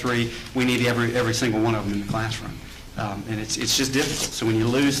K-3. We need every single one of them in the classroom. And it's just difficult. So when you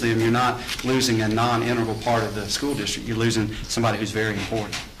lose them, you're not losing a non-integral part of the school district. You're losing somebody who's very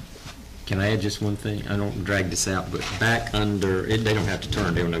important. Can I add just one thing? I don't drag this out, but back under, they don't have to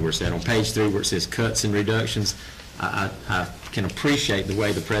turn, they don't know where it's at. On page 3 where it says cuts and reductions, I can appreciate the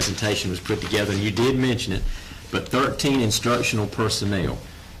way the presentation was put together, and you did mention it, but 13 instructional personnel.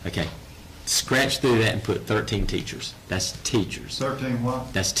 Okay, scratch through that and put 13 teachers. That's teachers. 13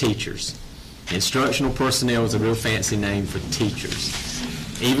 what? That's teachers. Instructional personnel is a real fancy name for teachers.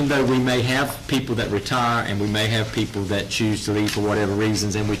 Even though we may have people that retire and we may have people that choose to leave for whatever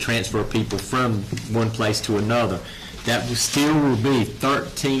reasons, and we transfer people from one place to another, that still will be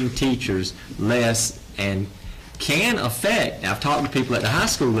 13 teachers less, and can affect, I've talked to people at the high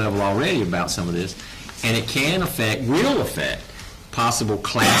school level already about some of this, and it can affect, will affect, possible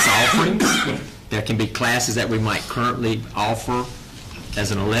class offerings. There can be classes that we might currently offer as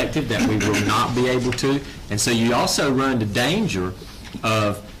an elective that we will not be able to. And so you also run the danger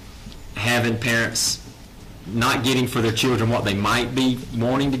of having parents not getting for their children what they might be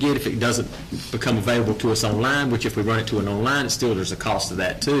wanting to get if it doesn't become available to us online, which if we run it to an online, there's a cost of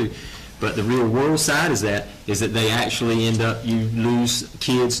that too. But the real world side is that they actually end up, you lose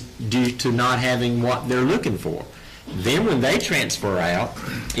kids due to not having what they're looking for. Then when they transfer out,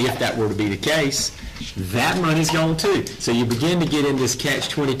 if that were to be the case, that money's gone too. So you begin to get in this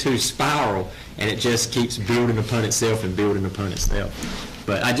catch-22 spiral, and it just keeps building upon itself and building upon itself.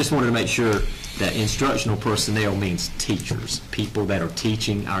 But I just wanted to make sure that instructional personnel means teachers, people that are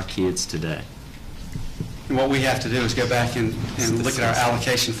teaching our kids today. And what we have to do is go back and look at our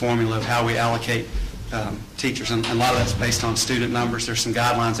allocation formula of how we allocate teachers. And a lot of that's based on student numbers. There's some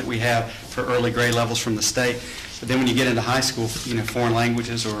guidelines that we have for early grade levels from the state. But then when you get into high school, foreign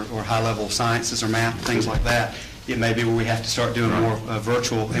languages or high-level sciences or math, things like that, it may be where we have to start doing more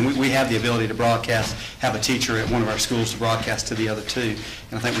virtual. And we have the ability to broadcast, have a teacher at one of our schools to broadcast to the other two.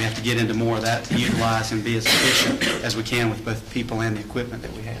 And I think we have to get into more of that to utilize and be as efficient as we can with both people and the equipment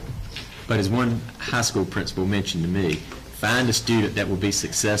that we have. But as one high school principal mentioned to me, find a student that will be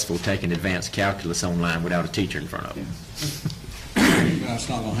successful taking advanced calculus online without a teacher in front of them. That's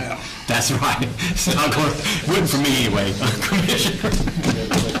not going to happen. That's right. It's not going to, wouldn't for me anyway, Commissioner.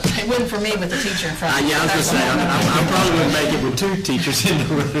 It wouldn't for me with the teacher in front of me. Yeah, I was going to say, I probably wouldn't make it with 2 teachers in the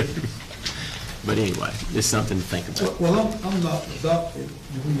room. But anyway, it's something to think about. Well, I'm not adopted.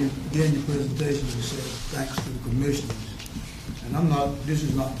 When you began your presentation, you said, thanks to the commissioners. And I'm not, this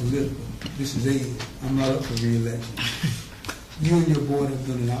is not political. This is ed. I'm not up for re-election. You and your board have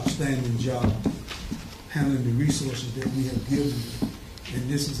done an outstanding job handling the resources that we have given you. And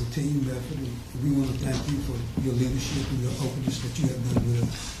this is a team effort, and we want to thank you for your leadership and your openness that you have done with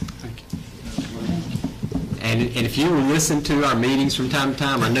us. Thank you. And if you will listen to our meetings from time to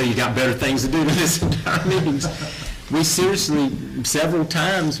time, I know you got better things to do than listen to our meetings. We seriously, several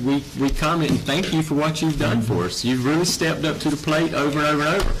times, we comment and thank you for what you've done for us. You've really stepped up to the plate over and over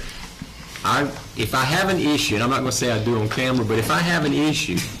and over. If I have an issue, and I'm not going to say I do on camera, but if I have an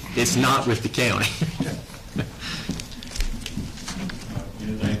issue, it's not with the county.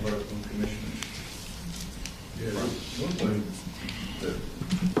 Anything further from the commissioners? Yeah, one thing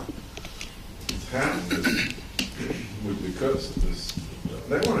that's happened is with the cuts at this,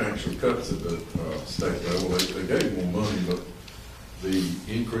 they weren't actual cuts at the state level. They gave more money, but the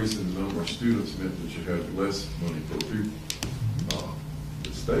increase in the number of students meant that you had less money per pupil.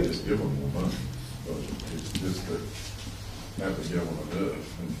 The state is giving more money, but it's just that haven't given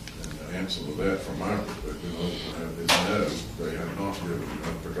enough. And the answer to that, from my perspective, is no, they have not given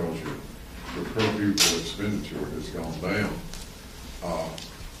enough because your per pupil expenditure has gone down.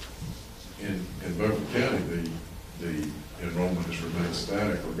 In Beaufort County, the enrollment has remained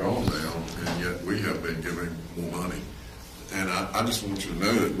static or gone down, and yet we have been giving more money. And I just want you to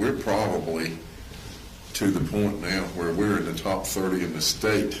know that we're probably to the point now where we're in the top 30 in the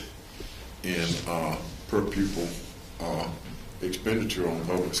state in per pupil expenditure on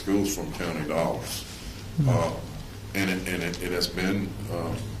public schools from county dollars. And it has been,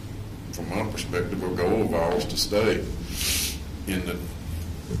 from my perspective, a goal of ours to stay in the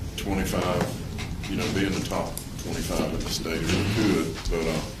 25, be in the top 25 in the state if we could. But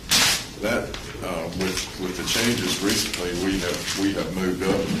that, with the changes recently, we have moved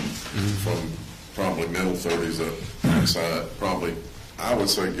up from probably middle 30s up inside, probably, I would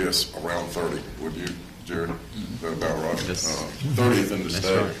say, guess around 30. Would you, Jared? Is that about right? 30th in the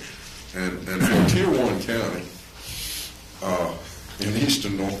state. Right. And for Tier 1 county, in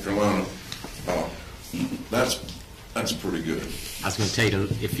eastern North Carolina, that's pretty good. I was going to tell you,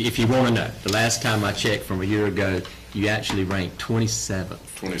 if you want to know, the last time I checked from a year ago, you actually ranked 27th.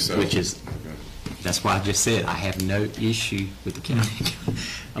 27th. Which is, that's why I just said I have no issue with the county.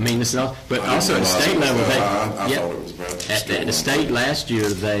 I mean, this is all, but also at the state level, thought it was bad. at the state last year,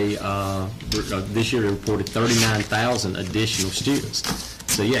 this year they reported 39,000 additional students.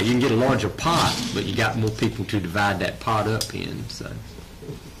 So yeah, you can get a larger pot, but you got more people to divide that pot up in. So.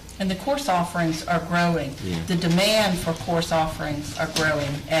 And the course offerings are growing. Yeah. The demand for course offerings are growing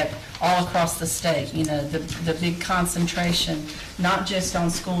all across the state. The big concentration, not just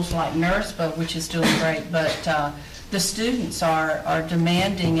on schools like NERSPA, which is doing great, but the students are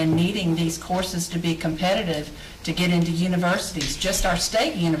demanding and needing these courses to be competitive to get into universities. Just our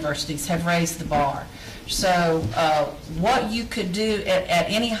state universities have raised the bar. So what you could do at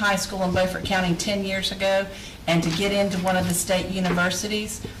any high school in Beaufort County 10 years ago and to get into one of the state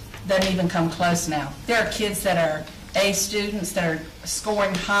universities doesn't even come close now. There are kids that are A students that are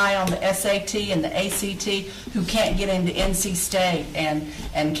scoring high on the SAT and the ACT who can't get into NC State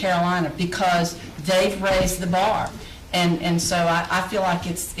and Carolina because they've raised the bar. And so I feel like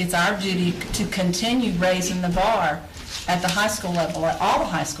it's our duty to continue raising the bar at the high school level, at all the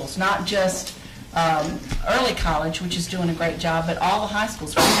high schools, not just early college, which is doing a great job, but all the high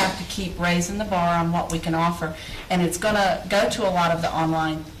schools. We have to keep raising the bar on what we can offer, and it's going to go to a lot of the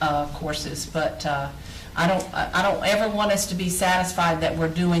online courses. But I don't ever want us to be satisfied that we're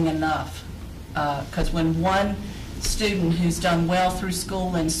doing enough, because when one student who's done well through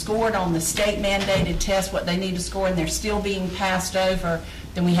school and scored on the state mandated test what they need to score, and they're still being passed over,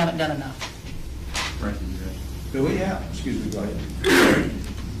 then we haven't done enough. Right. Do we have? Excuse me. Go ahead.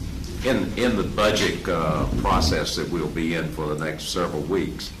 In the budget process that we'll be in for the next several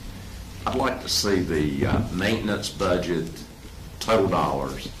weeks, I'd like to see the maintenance budget total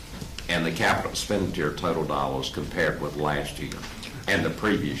dollars and the capital expenditure total dollars compared with last year and the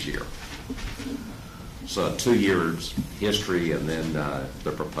previous year. So 2 years history and then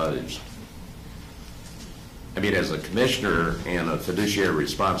the proposed. I mean, as a commissioner and a fiduciary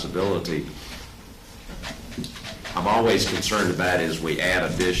responsibility, I'm always concerned about is we add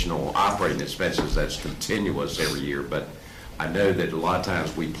additional operating expenses that's continuous every year, but I know that a lot of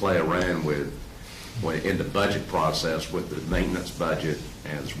times we play around in the budget process with the maintenance budget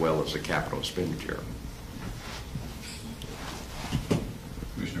as well as the capital expenditure.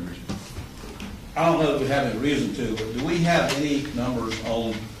 I don't know if we have any reason to, but do we have any numbers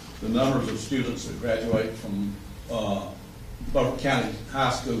on the numbers of students that graduate from Beaufort County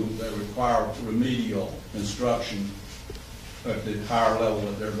High School that require remedial instruction at the higher level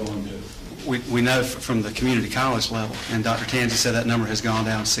that they're going to? We know from the community college level, and Dr. Tansey said that number has gone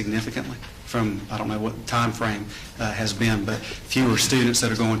down significantly from, I don't know what time frame has been, but fewer students that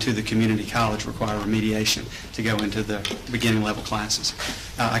are going to the community college require remediation to go into the beginning level classes.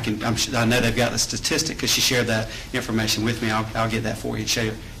 I know they've got the statistic because she shared that information with me. I'll get that for you and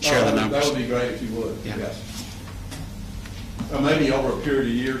share the numbers. That would be great if you would. Yeah. Yes. Maybe over a period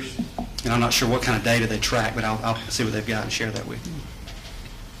of years. And I'm not sure what kind of data they track, but I'll see what they've got and share that with you.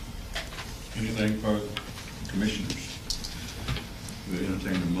 Anything further? Commissioners? We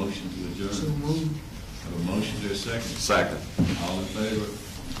entertain a motion to adjourn. So moved. Have a motion to a second? Second. All in favor?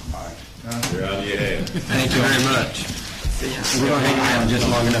 Aye. You're out of your head. Thank you very much. We're going to hang around just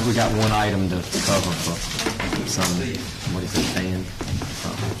long enough. We got one item to cover for some, what is it, Dan?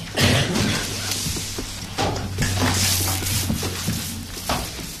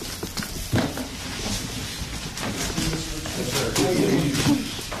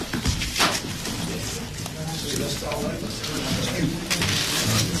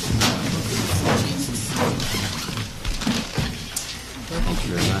 Thank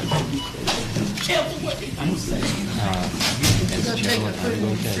you very much. As chairman, I'm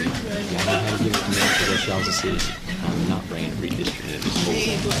going to tell you, y'all know how to give it to me, because that's y'all's decision. I'm not bringing redistricting in this board.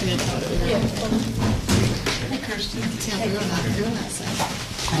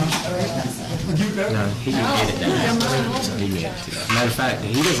 No, he can get it down. He meant to. Matter of fact,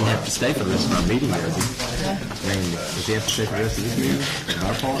 he doesn't have to stay for the rest of our meeting, does he? Does he have to stay for the rest of this meeting?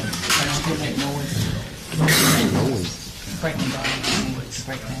 Our part? Make noise.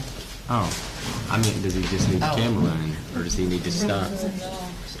 Oh, I mean, does he just need the camera running, or does he need to stop?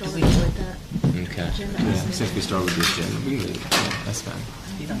 Okay. Yeah, since we start with this agenda, we can leave. Yeah, that's fine.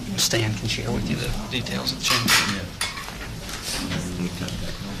 Stan can share with you the details of the change. Okay.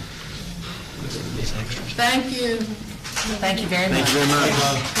 Thank you. Thank you very much. Thank you very much.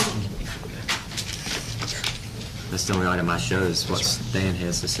 That's the only item I show is what Stan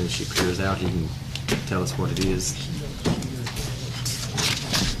has. As soon as she clears out, he can tell us what it is.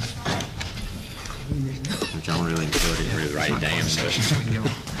 Which I don't really enjoy, didn't really write it down, but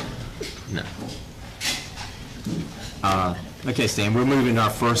no. Okay, Stan, we're moving to our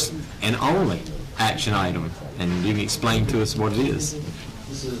first and only action item, and you can explain to us what it is.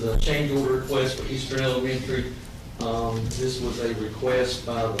 This is a change order request for Eastern Elementary. This was a request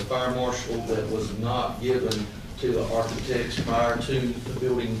by the fire marshal that was not given to the architects prior to the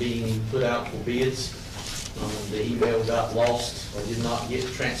building being put out for bids. The email got lost or did not get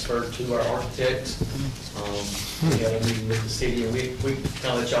transferred to our architects. We had a meeting with the city, and we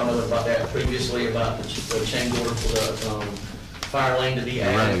kind of let y'all know about that previously, about the change order for the fire lane to be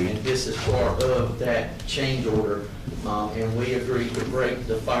added, and this is part of that change order. And we agreed to break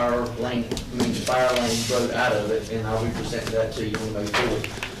the fire lane road out of it, and I'll be presenting that to you on May 4th.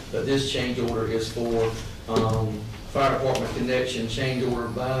 But this change order is for fire department connection change order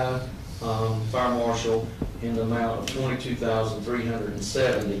by fire marshal in the amount of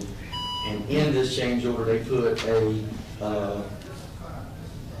 $22,370. And in this change order, they put a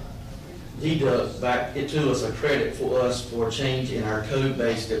deduct back to us, a credit for us for a change in our code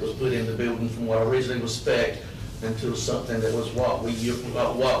base that was put in the building from what originally was spec into something that was what we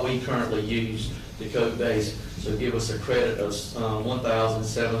currently use, the code base. So give us a credit of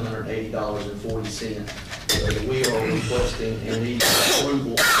 $1,780.40. We are requesting and need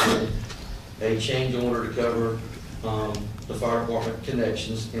approval for a change order to cover the fire department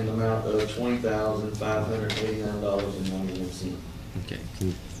connections in the amount of $20,589.91. Okay.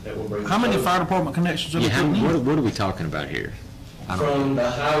 That will bring. How many fire department connections are we putting in? What are we talking about here? From the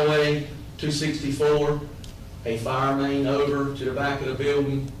highway 264, a fire main over to the back of the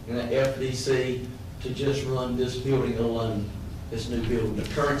building, and an FDC to just run this building alone, this new building. The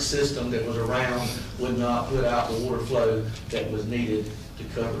current system that was around would not put out the water flow that was needed to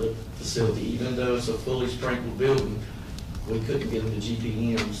cover the facility. Even though it's a fully sprinkled building, we couldn't get them the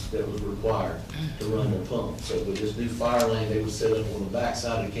GPMs that was required to run the pump. So with this new fire lane, they would set up on the back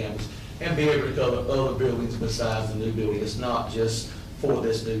side of the campus and be able to cover other buildings besides the new building. It's not just for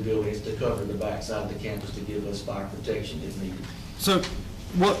this new building, it's to cover the back side of the campus to give us fire protection if needed. So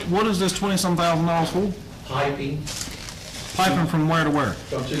what is this $20,000 for? Piping. Piping from where to where?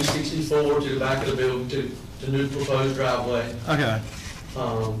 From 264 to the back of the building to the new proposed driveway. Okay.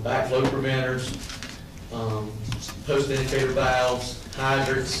 Backflow preventers, post indicator valves,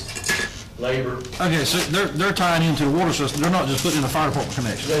 hydrants, labor. Okay, so they're tying into the water system. They're not just putting in a fire department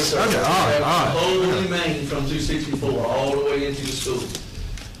connection. Yes, sir. Okay, all right. The whole new main from 264 all the way into the school.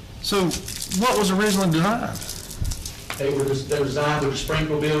 So what was originally designed? They were designed with a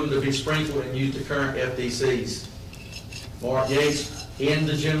sprinkler building to be sprinkled and use the current FDCs. Mark Yates, in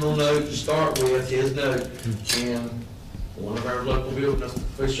the general note to start with, his note, and one of our local building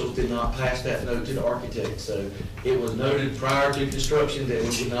officials did not pass that note to the architect. So it was noted prior to construction that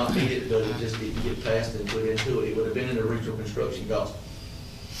we would not need it, but it just didn't get passed and put into it. It would have been in the original construction cost.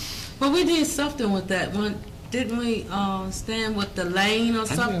 Well, we did something with that one. Didn't we stand with the lane or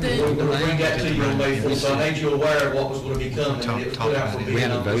something? We're going to bring that to you on May 4th, so I made you aware of what was going to be coming. And it was put out for bid. We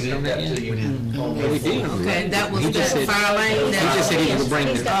haven't voted on that yet? We did. Okay, that was He just that said- fire lane? He just said he was going to bring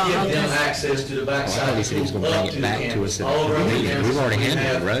it. Give them access to the backside. I thought he said he was going to bring it back to us at the meeting. We've already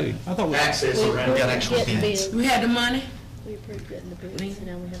handled the road. I thought Access around. got actual bids. We had the money? We approved getting the bids,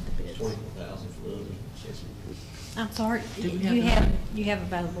 now we have the bids. 24,000 for the other. I'm sorry, you have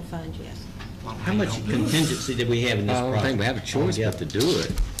available funds, yes. How much contingency did we have in this I don't project? think we have a choice but to do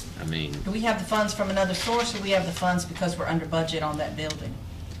it. I mean, Do we have the funds from another source, or we have the funds because we're under budget on that building?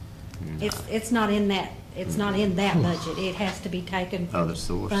 It's not in that, it's not in that budget. It has to be taken from Other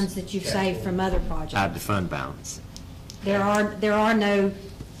source. funds that you've saved from other projects. out of the fund balance. There are no,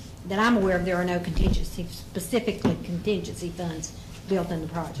 that I'm aware of, there are no contingency, specifically contingency funds built in the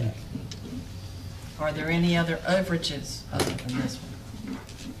project. Are there any other overages other than this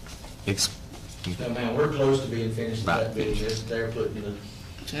one? No, man, we're close to being finished with that bid. They're putting the.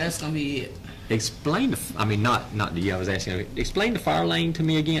 So that's gonna be it. Explain, I mean, not to you, I was asking, explain the fire lane to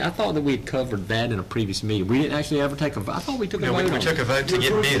me again. I thought that we had covered that in a previous meeting. We didn't actually ever take a vote. I thought we took a vote on it. We took a vote to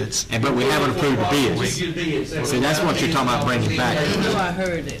get bids. But we haven't approved the bids. See, that's what you're talking about bringing back. I know I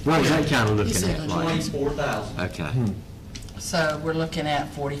heard it. What was that kind of He looking said at? Like? 24,000. Okay. So we're looking at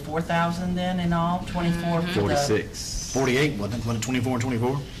 44,000 then in all, 24 for the. 46. 48, wasn't it 24 and 24?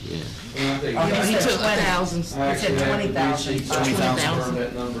 Yeah. Oh, He he took said 20. thousands. He said 20,000.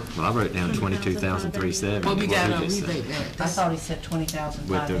 20,000. Well, I wrote down 22,370. Well, we got a What did it say? rebate back. I thought he said 20,000.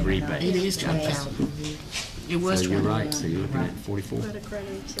 With the rebate. It is 20,000. It was So you're 21. right, so you're looking at 44. About a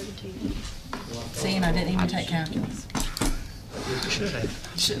credit of 17. See, and I didn't even take calculus.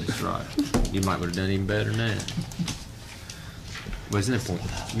 That's right. You might would have done even better than that. Wasn't it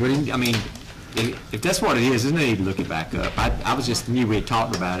point? I mean, if that's what it is, there's no need to look it back up. I was just knew we had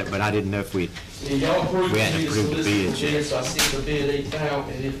talked about it, but I didn't know if we Y'all approved we hadn't approved the bids yet. so I see the bid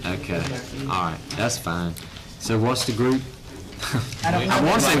 8,000. Okay, all right, that's fine. So what's the group? I don't know. I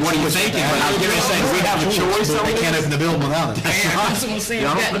want to say, what are you thinking? But I was going to say, we have a choice on They can't this. open the building without it. That's what I'm saying,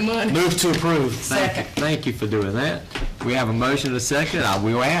 we got the money. Move to approve. Thank you for doing that. We have a motion and a second. I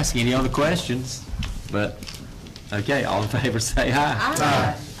will ask any other questions, but, okay, all in favor say aye.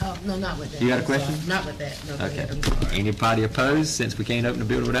 Aye. Oh, no, not with that. You got a I'm question? sorry. Not with that. No, go Okay. ahead. I'm sorry. Anybody opposed, since we can't open the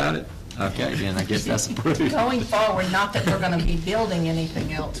building without it? Okay, then I guess that's approved. Going forward, not that we're going to be building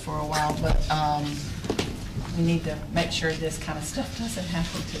anything else for a while, but we need to make sure this kind of stuff doesn't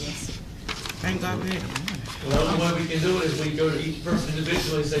happen to us. Thank God we had. Well, the only way we can do it is we go to each person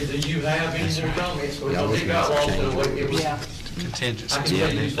individually and say, do you have any more comments? Because it got lost in the way, it was. Yeah. Contingency. I can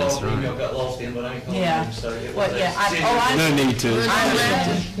tell you, this email got lost in, but I ain't calling Yeah. you, so it was. Well, yeah, I No need to.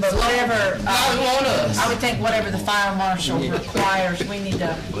 understand, but whatever, want us. I would think whatever the fire marshal requires, we need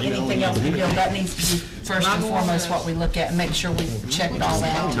to, anything else we build, that needs to be first and foremost what we look at and make sure we check it all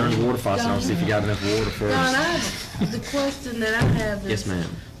out. Turn the water faucet on, see if you got enough water Don, first. the question that I have is. Yes, ma'am.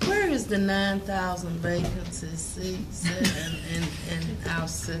 Where is the 9,000 vacancy seats in our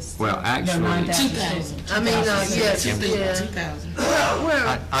system? Well, actually, 9,000. I mean, yes, yeah. 2,000.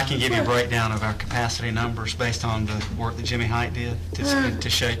 Where? I can give you a breakdown of our capacity numbers based on the work that Jimmy Height did to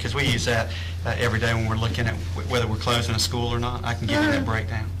show, because we use that every day when we're looking at whether we're closing a school or not. I can give you that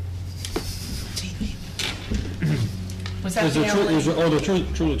breakdown. Was that the only?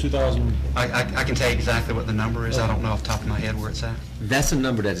 truly 2,000? I can tell you exactly what the number is. I don't know off the top of my head where it's at. that's a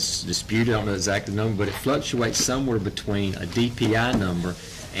number that is disputed. I don't know the exact number, but it fluctuates somewhere between a DPI number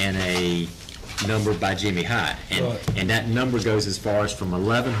and a number by Jimmy Height. And that number goes as far as from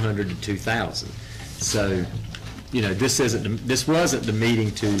 1,100 to 2,000. So, you know, this wasn't the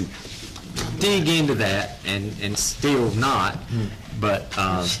meeting to dig into that, and still not. But,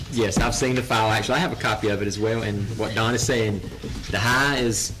 yes, I've seen the file. Actually, I have a copy of it as well, and what Don is saying, the high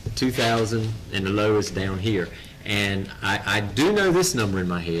is 2,000 and the low is down here. And I do know this number in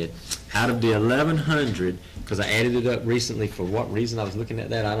my head. Out of the 1,100, because I added it up recently, for what reason I was looking at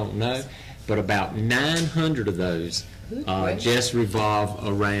that, I don't know, but about 900 of those just revolve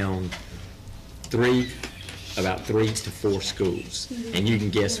around about 3 to 4 schools. And you can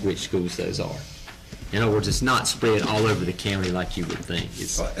guess which schools those are. In other words, it's not spread all over the county like you would think.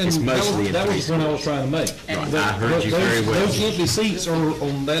 It's And mostly in that three was the point I was schools. trying to make. Right, I heard you very well. Those empty seats are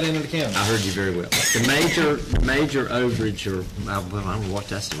on that end of the county. I heard you very well. The major overage, or, well, I don't know what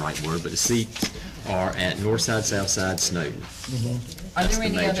that's the right word, but the seats are at Northside, Southside, Snowden. Are That's there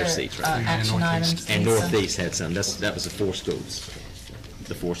the any major other seats right there. action items? And Lisa? Northeast had some. That was the four schools.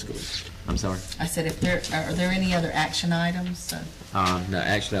 The four schools. I'm sorry? I said, are there any other action items? No,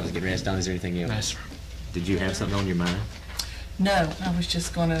 actually, I was getting ready to ask Don, is there anything else? No, sir. Did you have something on your mind? No, I was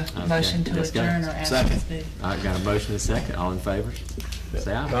just going to Okay, motion to let's go. adjourn or ask Second. to speak. All right, got a motion and a second. All in favor?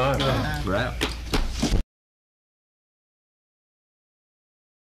 Say aye. Aye. We're out.